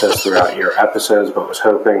setup process throughout your episodes, but was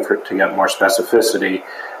hoping to get more specificity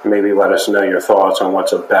and maybe let us know your thoughts on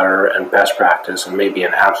what's a better and best practice and maybe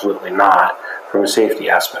an absolutely not from a safety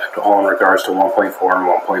aspect, all in regards to 1.4 and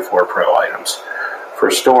 1.4 Pro items. For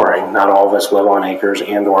storing, not all of us live on acres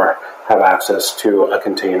and or have access to a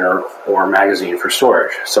container or magazine for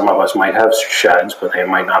storage. Some of us might have sheds, but they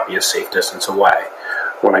might not be a safe distance away.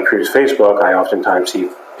 When I cruise Facebook, I oftentimes see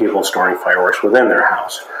people storing fireworks within their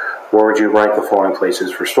house. Where would you rank the following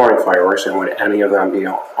places for storing fireworks, and would any of them be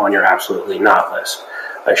on your absolutely not list?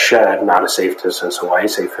 A shed, not a safe distance away,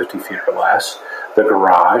 say 50 feet or less. The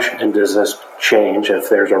garage, and does this change if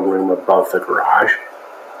there's a room above the garage,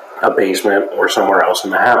 a basement, or somewhere else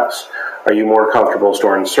in the house? Are you more comfortable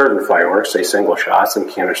storing certain fireworks, say single shots, than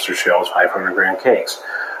canister shells, 500-gram cakes?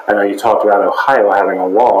 I know you talked about Ohio having a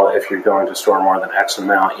law. If you're going to store more than X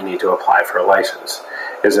amount, you need to apply for a license.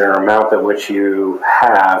 Is there an amount at which you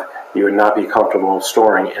would not be comfortable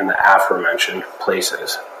storing in the aforementioned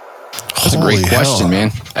places? That's a great question,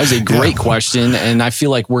 man. That's a great question. And I feel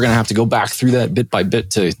like we're going to have to go back through that bit by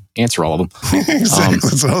bit to answer all of them. Exactly.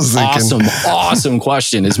 That's what I was thinking. Awesome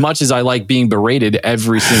question. As much as I like being berated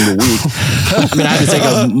every single week, I mean, I had to take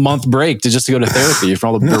a month break to go to therapy for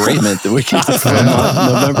all the beratement that we got from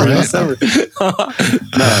November and December.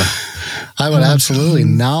 I would absolutely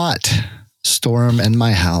not store them in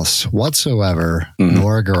my house whatsoever,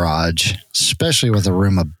 nor a garage, especially with a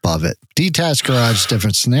room above it. Detached garage,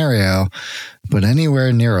 different scenario, but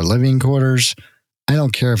anywhere near our living quarters, I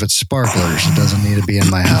don't care if it's sparklers. It doesn't need to be in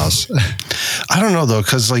my house. I don't know though,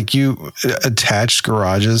 because like attached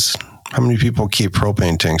garages, how many people keep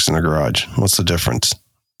propane tanks in a garage? What's the difference?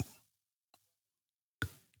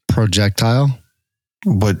 Projectile.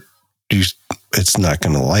 But it's not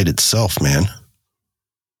going to light itself, man.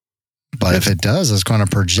 But if it does, it's going to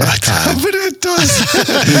projectile. But if it does,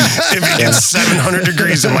 if it gets 700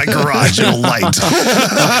 degrees in my garage, it'll light. What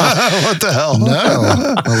the hell?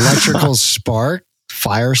 No. Electrical spark,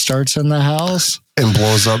 fire starts in the house. And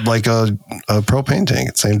blows up like a propane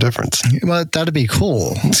tank. Same difference. Well, that'd be cool.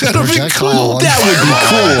 That'd be cool. That would be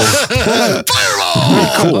cool. Fireball!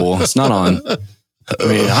 That'd be cool. It's not on. I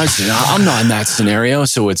mean, I'm not in that scenario,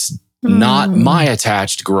 so it's not my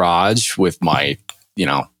attached garage with my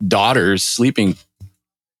daughter's sleeping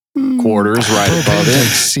quarters right above it.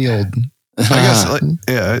 Sealed. I guess, I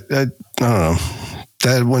don't know.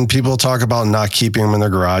 That when people talk about not keeping them in their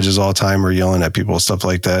garages all the time or yelling at people, stuff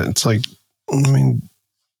like that, it's like, I mean,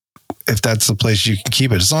 if that's the place you can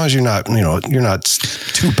keep it, as long as you're not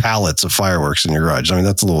 2 pallets of fireworks in your garage. I mean,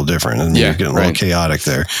 that's a little different, and you're getting a little chaotic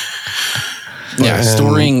there. Yeah,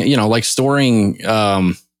 storing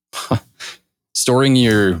storing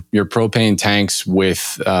your propane tanks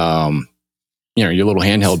with, your little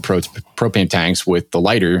handheld propane tanks with the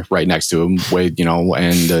lighter right next to them with,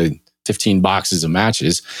 and the 15 boxes of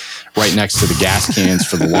matches right next to the gas cans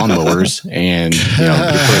for the lawnmowers and, your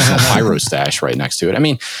personal pyro stash right next to it. I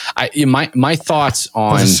mean, my thoughts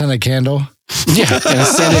on... a scented candle? Yeah,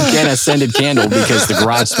 an scented candle because the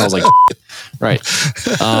garage smells like right.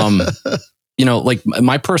 Like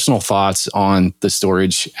my personal thoughts on the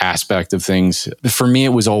storage aspect of things, for me, it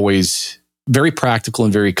was always very practical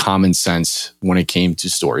and very common sense when it came to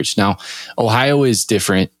storage. Now, Ohio is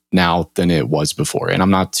different now than it was before. And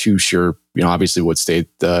I'm not too sure, obviously what state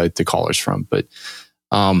the caller's from, but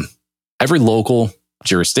every local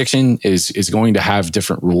jurisdiction is going to have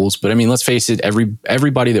different rules. But I mean, let's face it,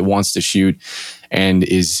 everybody that wants to shoot and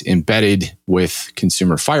is embedded with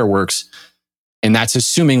consumer fireworks, and that's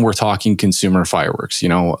assuming we're talking consumer fireworks,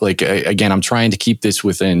 again, I'm trying to keep this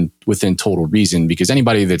within total reason, because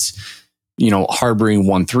anybody that's, harboring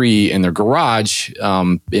 1.3 in their garage,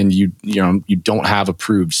 and you don't have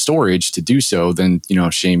approved storage to do so, then,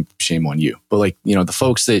 shame on you. But the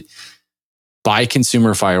folks that buy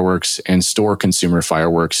consumer fireworks and store consumer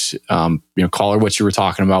fireworks, caller, what you were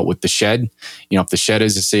talking about with the shed, if the shed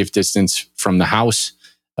is a safe distance from the house,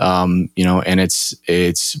 and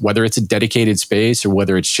it's whether it's a dedicated space or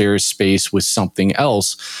whether it shares space with something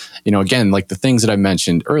else, again, like the things that I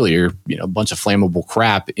mentioned earlier, a bunch of flammable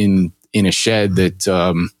crap in a shed that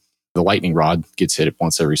the lightning rod gets hit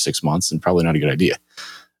once every 6 months, and probably not a good idea.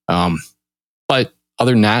 But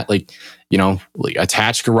other than that, like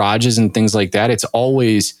attached garages and things like that, it's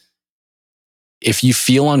always, if you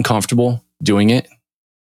feel uncomfortable doing it,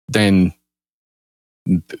 then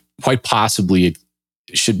quite possibly it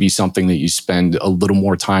should be something that you spend a little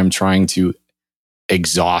more time trying to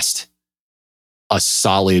exhaust a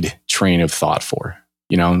solid train of thought for.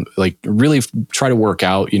 Really try to work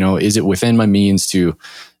out, is it within my means to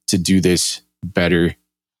do this better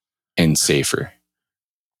and safer?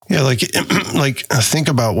 Yeah, like think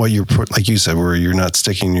about what you're like you said, where you're not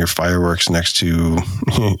sticking your fireworks next to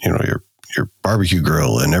your barbecue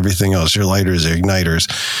grill and everything else, your lighters, your igniters.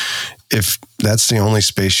 If that's the only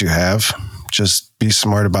space you have, just be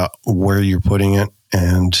smart about where you're putting it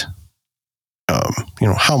and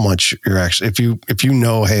how much you're actually, if you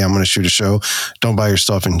hey, I'm going to shoot a show, don't buy your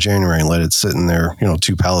stuff in January and let it sit in there,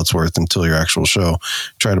 2 pallets worth until your actual show.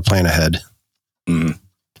 Try to plan ahead. Mm.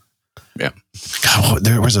 God,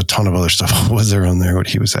 there was a ton of other stuff. What was there on there? What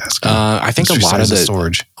he was asking? I think a lot of the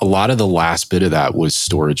storage. A lot of the last bit of that was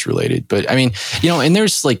storage related. But I mean, and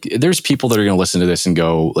there's people that are going to listen to this and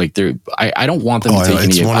go like, I don't want them to take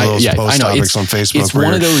any. It's one of those post topics on Facebook. It's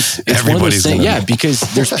one of those. It's one of those things. Yeah, because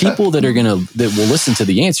there's people that will listen to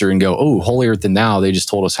the answer and go, oh, Holy Earth and Now, they just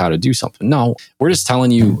told us how to do something. No, we're just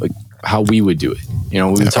telling you how we would do it. We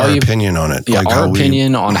would tell our you opinion on it. Yeah, our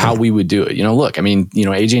opinion on how we would do it. Look, I mean,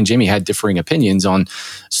 AJ and Jamie had differing opinions on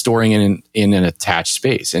storing in an attached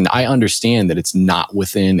space. And I understand that it's not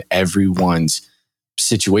within everyone's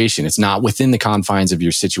situation. It's not within the confines of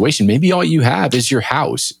your situation. Maybe all you have is your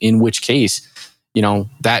house, in which case,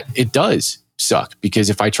 that it does suck. Because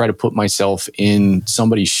if I try to put myself in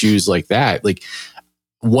somebody's shoes like that,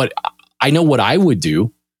 what I know what I would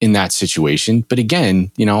do in that situation. But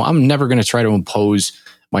again, I'm never going to try to impose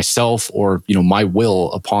myself or, my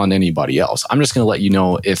will upon anybody else. I'm just going to let you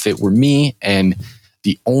know, if it were me and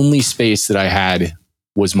the only space that I had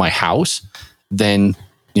was my house, then,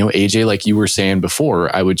 AJ, like you were saying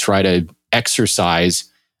before, I would try to exercise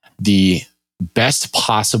the best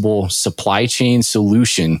possible supply chain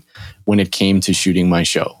solution when it came to shooting my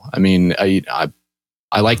show. I mean, I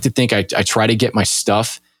like to think I try to get my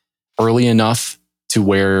stuff early enough to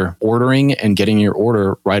where ordering and getting your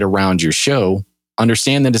order right around your show.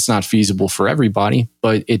 Understand that it's not feasible for everybody,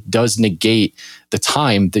 but it does negate the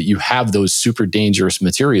time that you have those super dangerous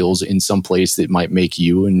materials in some place that might make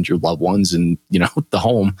you and your loved ones and, the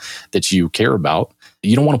home that you care about.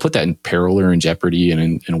 You don't want to put that in peril or in jeopardy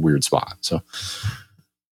and in a weird spot. So,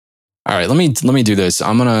 all right, let me do this.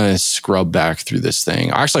 I'm going to scrub back through this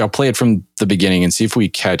thing. Actually, I'll play it from the beginning and see if we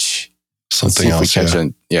catch something else.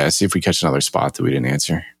 See if we catch another spot that we didn't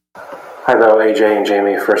answer. Hi, though, AJ and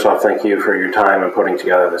Jamie. First off, thank you for your time in putting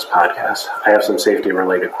together this podcast. I have some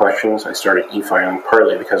safety-related questions. I started e-filing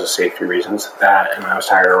partly because of safety reasons. And I was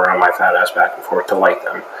tired of running my fat ass back and forth to light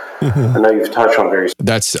them. I know you've touched on various...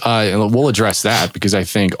 We'll address that because I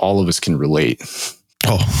think all of us can relate.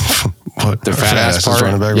 Oh, what? The fat ass part.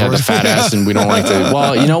 The fat ass, and we don't like to.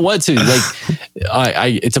 Well, you know what?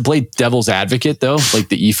 To play devil's advocate though, like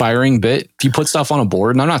the e-firing bit. If you put stuff on a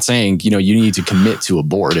board, and I'm not saying you need to commit to a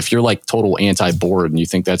board. If you're like total anti-board and you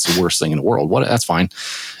think that's the worst thing in the world, that's fine.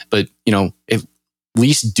 But at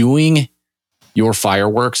least doing your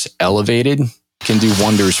fireworks elevated can do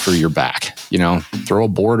wonders for your back. Throw a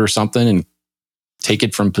board or something and take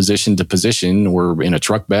it from position to position or in a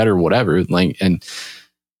truck bed or whatever. And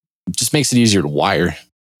it just makes it easier to wire.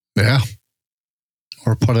 Yeah.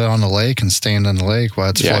 Or put it on the lake and stand on the lake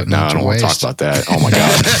while it's floating out your waist. Talk about that. Oh my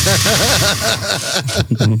God.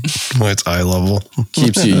 It's eye level.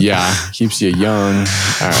 Keeps you young.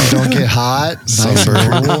 All right. Don't get hot.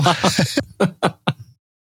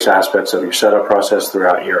 aspects of your setup process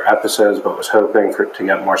throughout your episodes, but was hoping to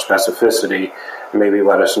get more specificity and maybe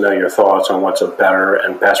let us know your thoughts on what's a better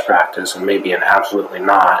and best practice and maybe an absolutely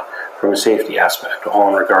not from a safety aspect, all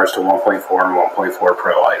in regards to 1.4 and 1.4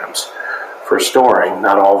 Pro items. For storing,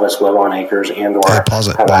 not all of us live on acres and or pause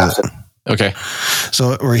it. Okay.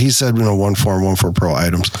 So where he said, 1.4 and 1.4 Pro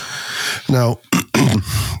items. Now,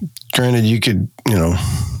 granted, you could,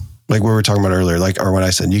 like we were talking about earlier, or what I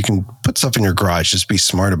said, you can put stuff in your garage, just be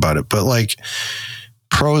smart about it. But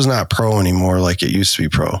Pro is not Pro anymore like it used to be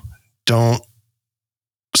Pro. Don't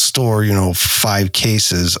store, 5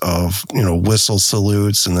 cases of, whistle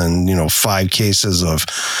salutes and then, 5 cases of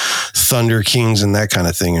Thunder Kings and that kind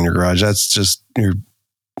of thing in your garage. That's just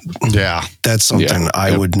that's something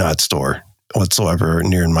I would not store whatsoever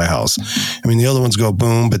near in my house. I mean, the other ones go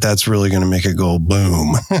boom, but that's really going to make it go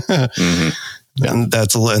boom. Mm-hmm. Yeah. And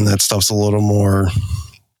that stuff's a little more,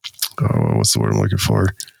 what's the word I'm looking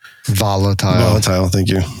for? Volatile. Thank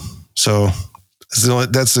you. So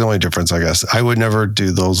that's the only difference, I guess. I would never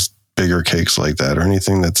do those bigger cakes like that or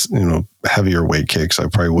anything that's, heavier weight cakes. I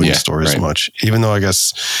probably wouldn't store as much, even though I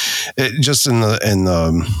guess it just in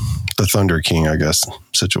the Thunder King, I guess,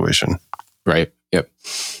 situation. Right. Yep.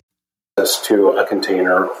 To a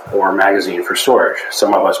container or magazine for storage.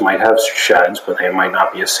 Some of us might have sheds, but they might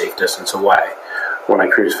not be a safe distance away. When I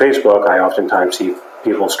cruise Facebook, I oftentimes see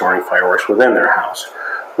people storing fireworks within their house.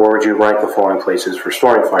 Where would you rank the following places for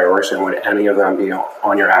storing fireworks, and would any of them be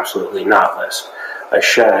on your absolutely not list? A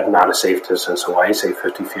shed, not a safe distance away, say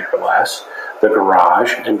 50 feet or less. The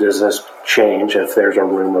garage, and does this change if there's a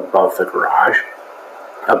room above the garage,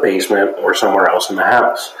 a basement, or somewhere else in the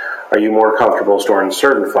house? Are you more comfortable storing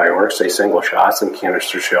certain fireworks, say single shots, and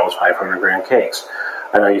canister shells, 500 gram cakes?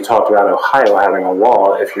 I know you talked about Ohio having a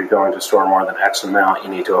law. If you're going to store more than X amount, you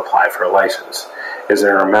need to apply for a license. Is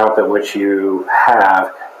there an amount at which you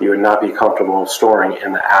have you would not be comfortable storing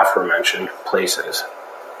in the aforementioned places.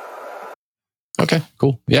 Okay,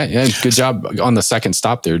 cool. Yeah. Good job on the second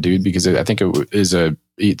stop there, dude, because I think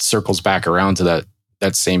it circles back around to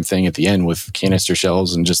that same thing at the end with canister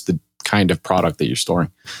shells and just the kind of product that you're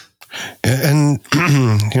storing. And,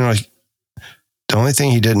 the only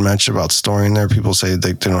thing he didn't mention about storing there, people say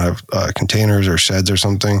they don't have containers or sheds or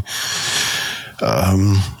something.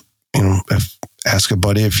 Ask a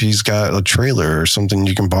buddy if he's got a trailer or something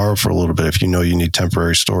you can borrow for a little bit if you know you need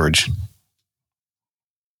temporary storage.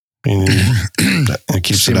 It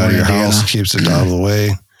keeps it out of your house, keeps it out of the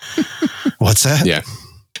way. What's that? Yeah.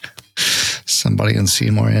 Somebody in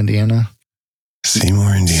Seymour, Indiana.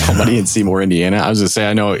 Somebody in Seymour, Indiana. I was going to say,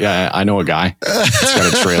 I know a guy. He's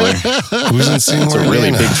got a trailer. Who's in Seymour, It's a really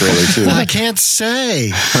Indiana? big trailer, too. I can't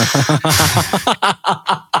say.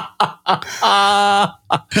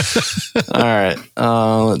 All right.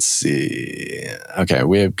 Let's see. Okay,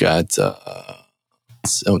 we have got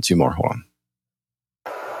two more. Hold on.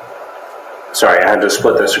 Sorry, I had to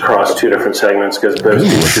split this across two different segments because both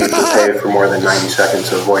shouldn't pay for more than 90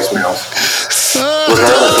 seconds of voicemails.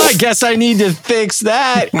 I guess I need to fix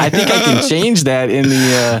that. I think I can change that in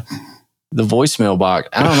the voicemail box.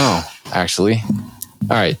 I don't know, actually.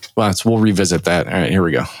 All right. Well, we'll revisit that. All right, here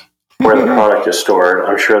we go. Where the product is stored,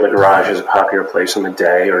 I'm sure the garage is a popular place on the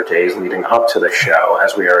day or days leading up to the show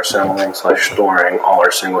as we are assembling/storing all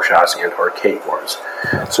our single shots and or cake boards.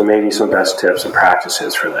 So maybe some best tips and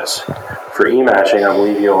practices for this. For e-matching, I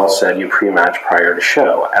believe you all said you pre-match prior to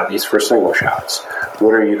show, at least for single shots.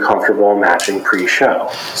 What are you comfortable matching pre-show?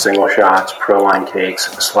 Single shots, pro-line cakes,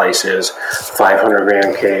 slices,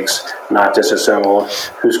 500-gram cakes, not disassembled,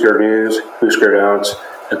 Husker do's, Husker don'ts,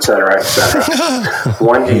 etc., etc.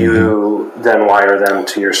 When do you then wire them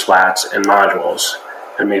to your slats and modules?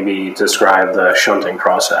 And maybe describe the shunting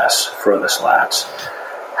process for the slats.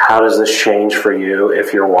 How does this change for you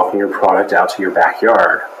if you're walking your product out to your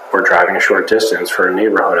backyard, or driving a short distance for a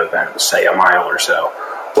neighborhood event, say a mile or so,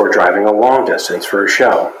 or driving a long distance for a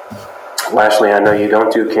show? Lastly, I know you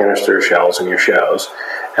don't do canister shells in your shows,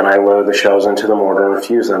 and I load the shells into the mortar and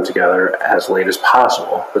fuse them together as late as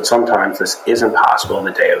possible, but sometimes this isn't possible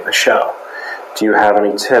the day of the show. Do you have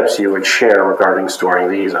any tips you would share regarding storing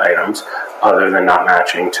these items other than not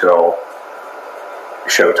matching till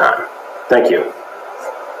showtime? Thank you.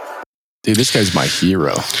 Dude, this guy's my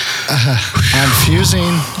hero.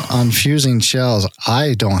 On fusing shells,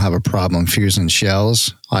 I don't have a problem fusing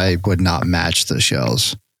shells. I would not match the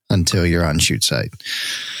shells until you're on shoot site.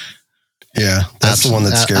 Yeah, that's the one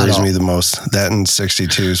that scares me the most. That and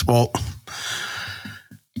 62s. Well,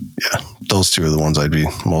 yeah, those two are the ones I'd be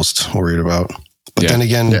most worried about. But then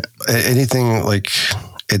again, anything like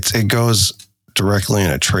it goes directly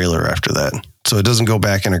in a trailer after that. So it doesn't go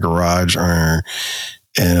back in a garage or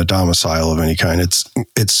in a domicile of any kind.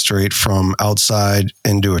 It's straight from outside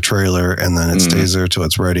into a trailer, and then it stays there till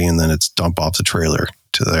it's ready, and then it's dump off the trailer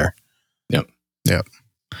to there. Yep.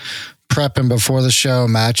 Prepping before the show,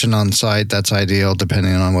 matching on site, that's ideal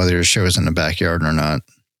depending on whether your show is in the backyard or not.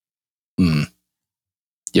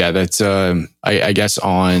 Yeah, that's I guess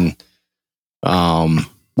on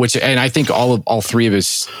which, and I think all three of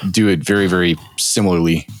us do it very, very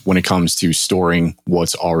similarly when it comes to storing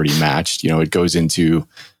what's already matched. It goes into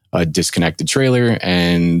a disconnected trailer,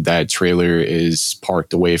 and that trailer is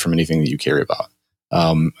parked away from anything that you care about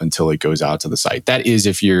until it goes out to the site. That is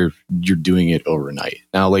if you're doing it overnight.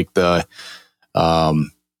 Now, like the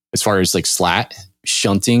as far as like slat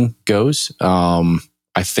shunting goes,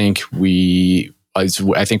 I think we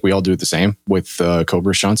all do it the same with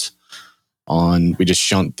Cobra shunts. We just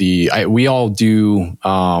shunt we all do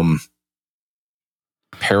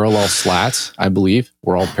parallel slats, I believe.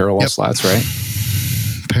 We're all parallel slats, right?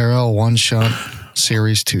 Parallel 1 shunt,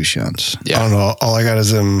 series 2 shunts. Yeah. I don't know. All I got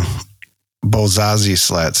is Bozazi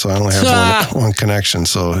slats, so I only have one connection.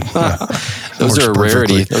 So those are a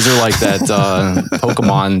rarity. Those are like that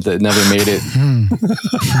Pokemon that never made it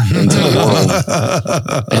into the world,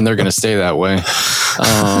 and they're going to stay that way.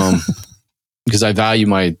 Because I value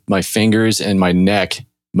my fingers and my neck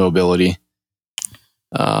mobility.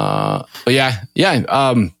 But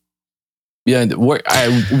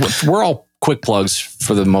we're all quick plugs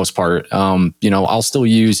for the most part. I'll still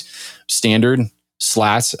use standard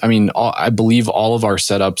slats. I mean, I believe all of our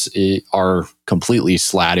setups are completely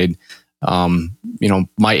slatted. My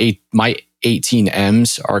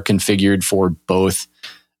 18Ms are configured for both.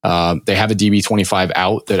 They have a DB25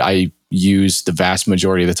 out that I use the vast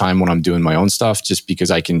majority of the time when I'm doing my own stuff, just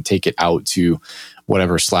because I can take it out to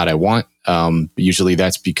whatever slat I want. Usually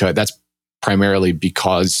that's primarily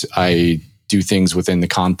because I do things within the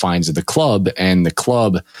confines of the club, and the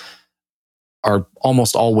club are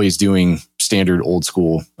almost always doing standard old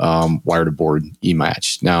school wire to board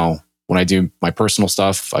e-match. Now, when I do my personal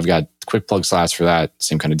stuff, I've got quick plug slats for that.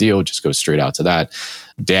 Same kind of deal. Just goes straight out to that.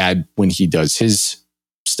 Dad, when he does his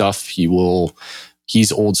stuff,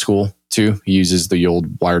 he's old school too. He uses the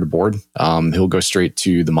old wire to board. He'll go straight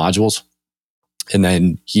to the modules, and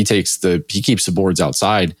then he keeps the boards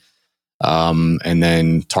outside, and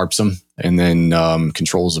then tarps them, and then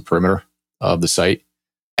controls the perimeter of the site.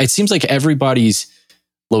 It seems like everybody's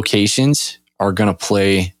locations are going to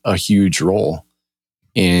play a huge role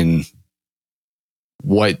in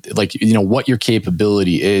what your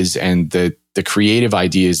capability is, and the creative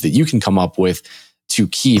ideas that you can come up with to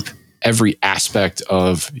keep every aspect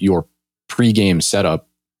of your pregame setup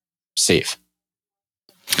safe.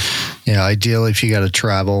 Yeah, ideally, if you got to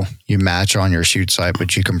travel, you match on your shoot site,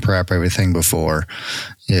 but you can prep everything before.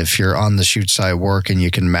 If you're on the shoot site working, you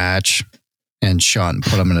can match and shunt and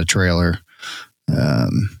put them in a trailer.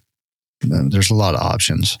 There's a lot of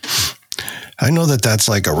options. I know that's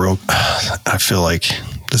like I feel like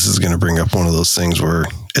this is going to bring up one of those things where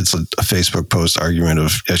it's a Facebook post argument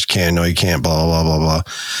of yes, you can, no, you can't, blah, blah, blah, blah.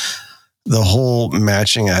 The whole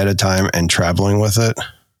matching ahead of time and traveling with it.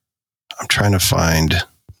 I'm trying to find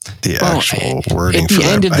the actual wording for that.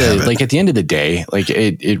 At the end of the day, like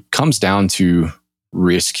it comes down to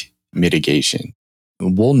risk mitigation.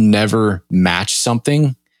 We'll never match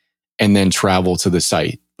something and then travel to the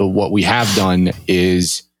site. But what we have done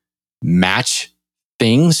is match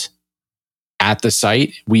things at the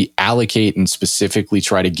site. We allocate and specifically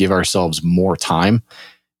try to give ourselves more time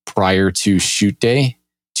prior to shoot day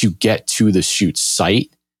to get to the shoot site,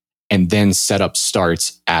 and then setup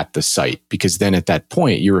starts at the site, because then at that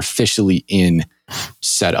point you're officially in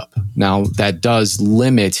setup. Now that does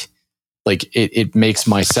limit, like it makes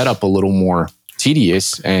my setup a little more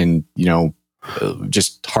tedious and,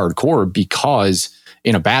 just hardcore, because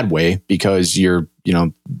in a bad way, because you're,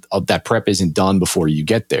 that prep isn't done before you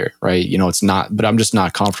get there. Right. It's not, but I'm just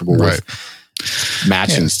not comfortable with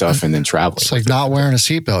matching stuff and then traveling. It's like not wearing a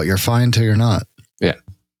seatbelt. You're fine till you're not. Yeah.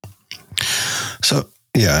 So,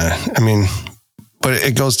 yeah, I mean, but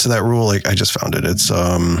it goes to that rule. Like I just found it. It's,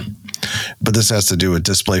 but this has to do with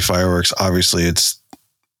display fireworks. Obviously it's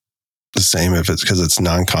the same if it's because it's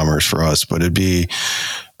non-commerce for us, but it'd be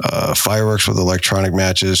fireworks with electronic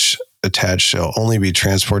matches attached shall only be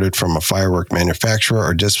transported from a firework manufacturer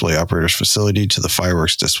or display operator's facility to the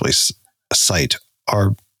fireworks display site,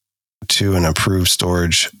 or to an approved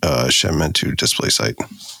storage shipment to display site.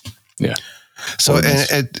 Yeah. So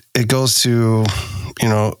and it goes to,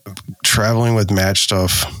 traveling with match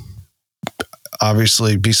stuff.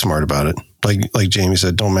 Obviously, be smart about it. Like Jamie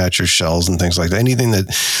said, don't match your shells and things like that. Anything that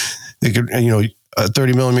they could, a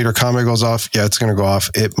 30 millimeter comet goes off. Yeah, it's going to go off.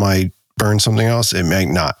 It might burn something else. It may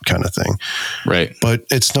not, kind of thing. Right. But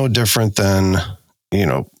it's no different than,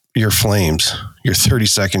 your flames, your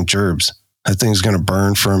 30-second gerbs. That thing's going to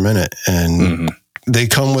burn for a minute, and they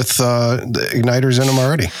come with the igniters in them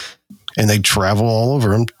already, and they travel all over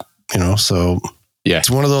them. So yeah,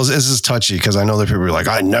 it's one of those. This is touchy because I know that people are like,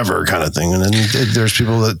 I never kind of thing, and then there's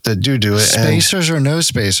people that do it. Spacers or no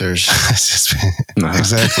spacers?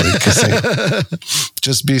 Exactly.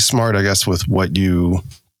 Just be smart, I guess, with what you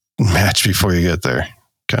match before you get there,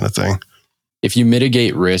 kind of thing. If you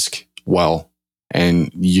mitigate risk well,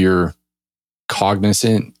 and you're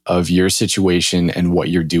cognizant of your situation and what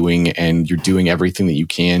you're doing, and you're doing everything that you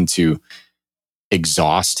can to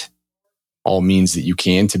exhaust all means that you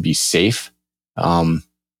can to be safe, then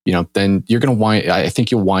you're going to I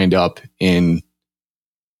think you'll wind up in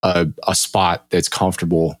a spot that's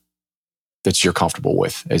comfortable, that you're comfortable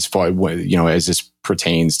with as far, as this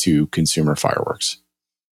pertains to consumer fireworks.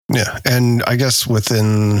 Yeah. And I guess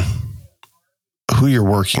within who you're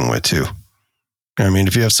working with too. I mean,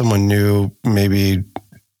 if you have someone new, maybe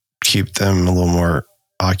keep them a little more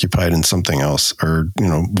occupied in something else, or,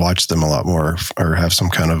 watch them a lot more, or have some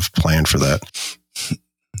kind of plan for that.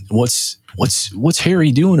 What's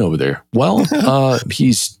Harry doing over there? Well,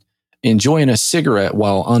 he's enjoying a cigarette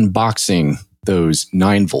while unboxing those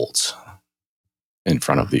 9 volts in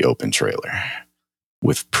front of the open trailer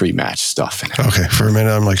with pre-match stuff in it. Okay, for a minute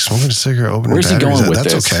I'm like, smoking a cigarette, opening batteries. Where's he going with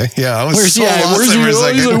this? That's okay. Yeah, I was where's he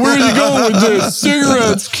going with this?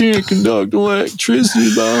 Cigarettes can't conduct electricity,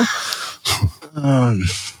 though.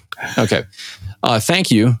 Okay. Thank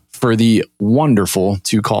you for the wonderful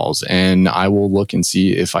 2 calls, and I will look and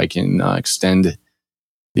see if I can extend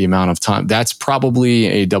the amount of time. That's probably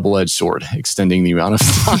a double-edged sword, extending the amount of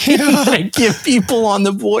time that I give people on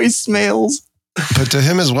the voicemails. But to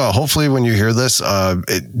him as well. Hopefully, when you hear this,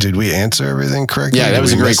 did we answer everything correctly? Yeah, that Did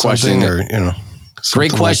was we a great miss question. something, or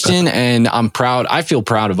Great something question, like and I'm proud. I feel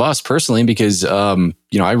proud of us personally because I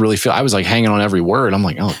really feel I was like hanging on every word. I'm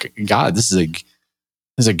like, oh God, this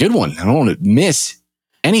is a good one. I don't want to miss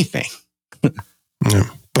anything. Yeah.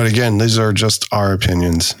 But again, these are just our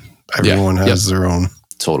opinions. Everyone has their own.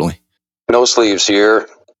 Totally. No sleeves here.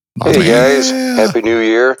 Oh, Hey man. guys, Happy New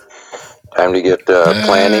Year. Time to get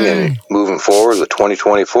planning and moving forward with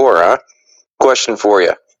 2024, huh? Question for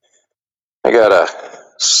you. I got a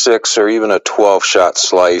 6 or even a 12 shot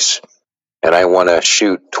slice, and I want to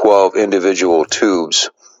shoot 12 individual tubes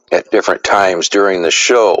at different times during the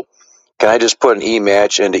show. Can I just put an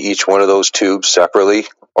E-match into each one of those tubes separately,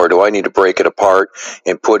 or do I need to break it apart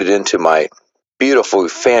and put it into my beautiful,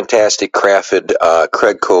 fantastic crafted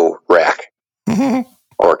Craigco rack?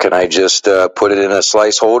 Or can I just put it in a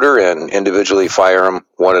slice holder and individually fire them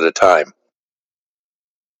one at a time?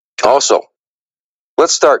 Also,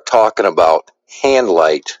 let's start talking about hand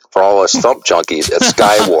light for all us thump junkies at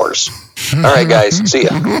Sky Wars. All right, guys, see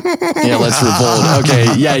ya. Yeah, let's revolt.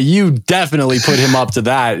 Okay, yeah, you definitely put him up to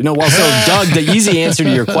that. No, well, so Doug, the easy answer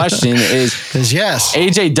to your question is yes.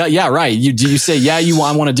 AJ, yeah, right. You say, yeah,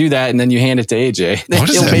 I want to do that, and then you hand it to AJ. What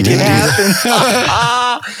does He'll that make mean? it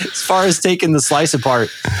happen. As far as taking the slice apart,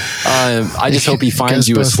 I just hope he finds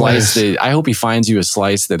you a slice I hope he finds you a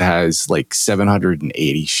slice that has like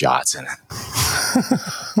 780 shots in it.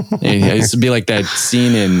 It used to be like that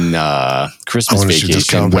scene in Christmas Vacation.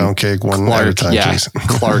 Just compound cake one at a time, please.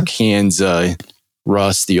 Clark hands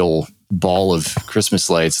Russ the old ball of Christmas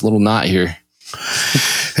lights. A little knot here.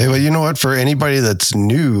 Hey, well, you know what? For anybody that's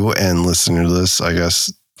new and listening to this, I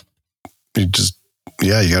guess you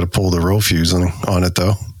got to pull the roll fuse on it,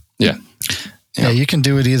 though. Yeah. Yeah, you can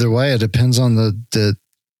do it either way. It depends on the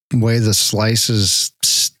way the slice is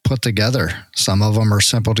put together. Some of them are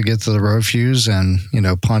simple to get to the row fuse and,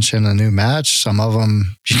 punch in a new match. Some of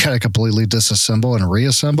them you got to completely disassemble and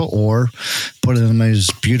reassemble, or put it in those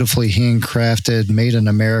beautifully handcrafted, made in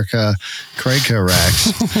America Craigco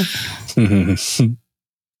racks.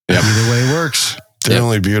 Either way works. They're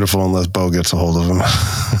only beautiful unless Bo gets a hold of them.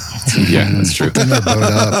 Yeah, that's true. Then they're bowed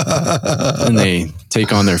up. And they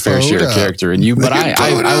take on their fair share of character. And but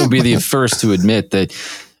I will be the first to admit that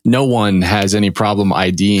no one has any problem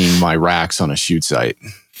IDing my racks on a shoot site.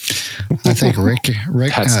 I think Rick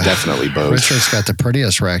that's definitely both. Richard's got the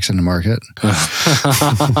prettiest racks in the market.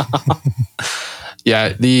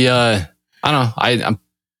 Yeah, I don't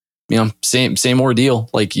know. Same ordeal.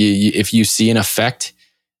 Like if you see an effect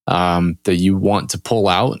that you want to pull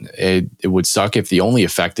out, it would suck if the only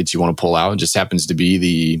effect that you want to pull out just happens to be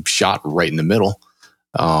the shot right in the middle.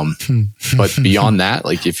 But beyond that,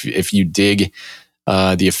 like if you dig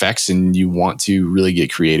the effects and you want to really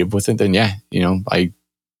get creative with it, then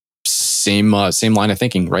same line of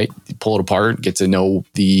thinking, right? You pull it apart, get to know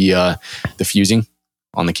the fusing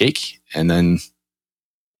on the cake, and then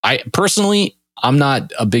I'm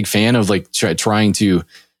not a big fan of like trying to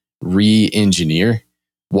re-engineer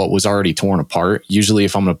what was already torn apart. Usually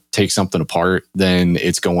if I'm going to take something apart, then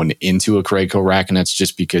it's going into a Craigco rack, and that's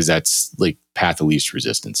just because that's like path of least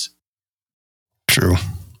resistance. True.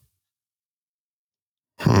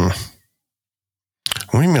 What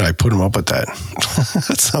do you mean I put him up at that?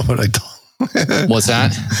 That's not what I thought. What's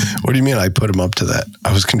that? What do you mean I put him up to that?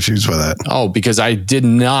 I was confused by that. Oh, because I did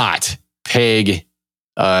not peg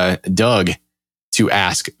Doug to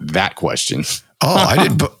ask that question. Oh, I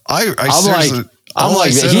didn't. But I'm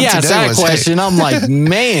like, he asked that question. I'm like,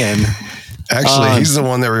 man. Actually, he's the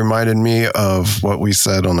one that reminded me of what we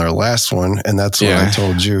said on our last one, and that's what I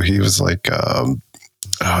told you. He was like,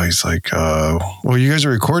 he's like, well, you guys are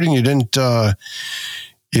recording. You didn't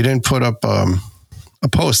put up a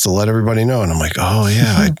post to let everybody know. And I'm like, oh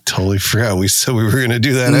yeah, I totally forgot. We said we were going to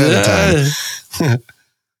do that ahead of time.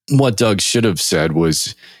 What Doug should have said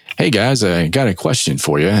was, hey guys, I got a question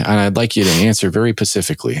for you, and I'd like you to answer very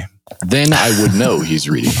specifically. Then I would know he's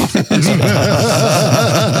reading. All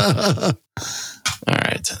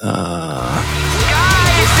right. Guys,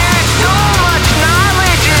 there's so much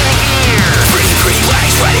knowledge in here.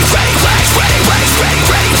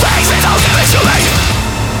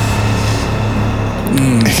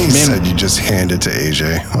 Ready, He said you just hand it to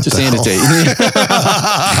AJ. Just hand it to AJ. You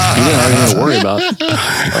don't have anything to worry about.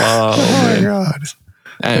 Oh my God.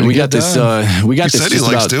 And we got this. We got he this. Said he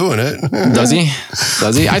likes doing it. Does he?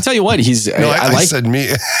 Does he? I tell you what, he's. No, I said me.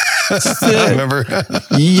 I remember.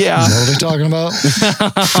 Yeah. What are they talking about?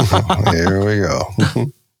 Here we go.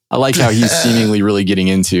 I like how he's seemingly really getting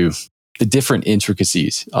into the different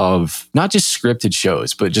intricacies of not just scripted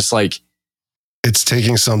shows, but just like It's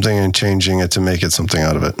taking something and changing it to make it something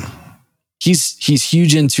out of it. He's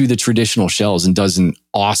huge into the traditional shells and does an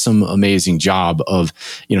awesome, amazing job of,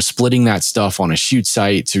 splitting that stuff on a shoot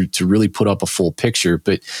site to really put up a full picture.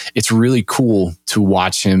 But it's really cool to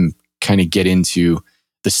watch him kind of get into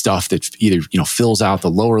the stuff that either, fills out the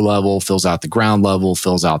lower level, fills out the ground level,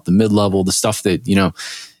 fills out the mid level, the stuff that,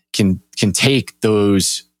 can take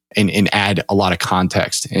those and add a lot of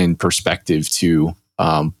context and perspective to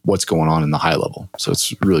what's going on in the high level. So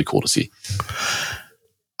it's really cool to see.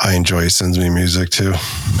 I enjoy he sends me music too.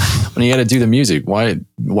 When you got to do the music, why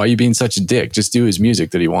are you being such a dick? Just do his music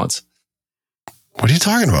that he wants. What are you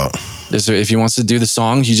talking about? If he wants to do the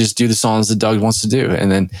songs, you just do the songs that Doug wants to do,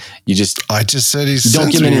 and then you just. I just said he's.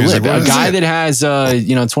 Don't give him any lip. A guy that has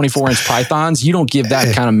 24-inch pythons, you don't give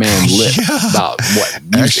that kind of man lip about what.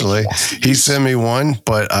 Actually, he sent me one,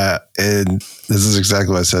 but this is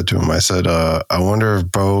exactly what I said to him. I said, I wonder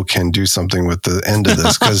if Bo can do something with the end of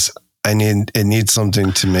this because. It needs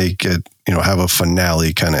something to make it, have a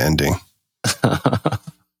finale kind of ending.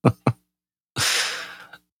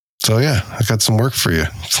 So yeah, I got some work for you.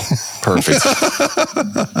 Perfect.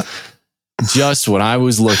 Just what I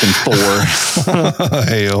was looking for.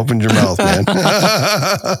 Hey, open your mouth, man.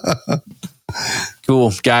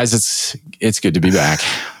 Cool. Guys, it's good to be back.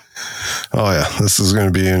 Oh yeah, this is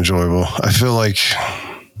going to be enjoyable. I feel like,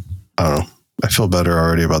 I don't know, I feel better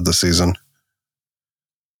already about the season.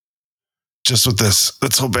 Just with this,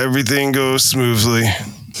 let's hope everything goes smoothly.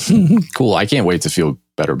 Cool. I can't wait to feel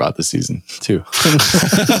better about the season too.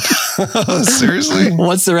 Seriously?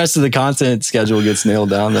 Once the rest of the content schedule gets nailed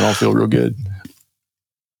down, then I'll feel real good.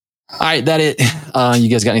 All right, that it. You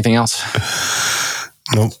guys got anything else?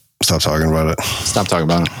 Nope. Stop talking about it. Stop talking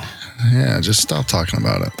about it. Yeah, just stop talking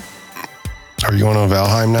about it. Are you going on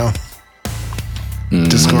Valheim now?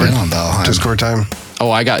 Discord? On Valheim. Discord time?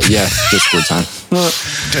 Oh, Discord time.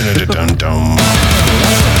 Dun, dun, dun, dun, dun.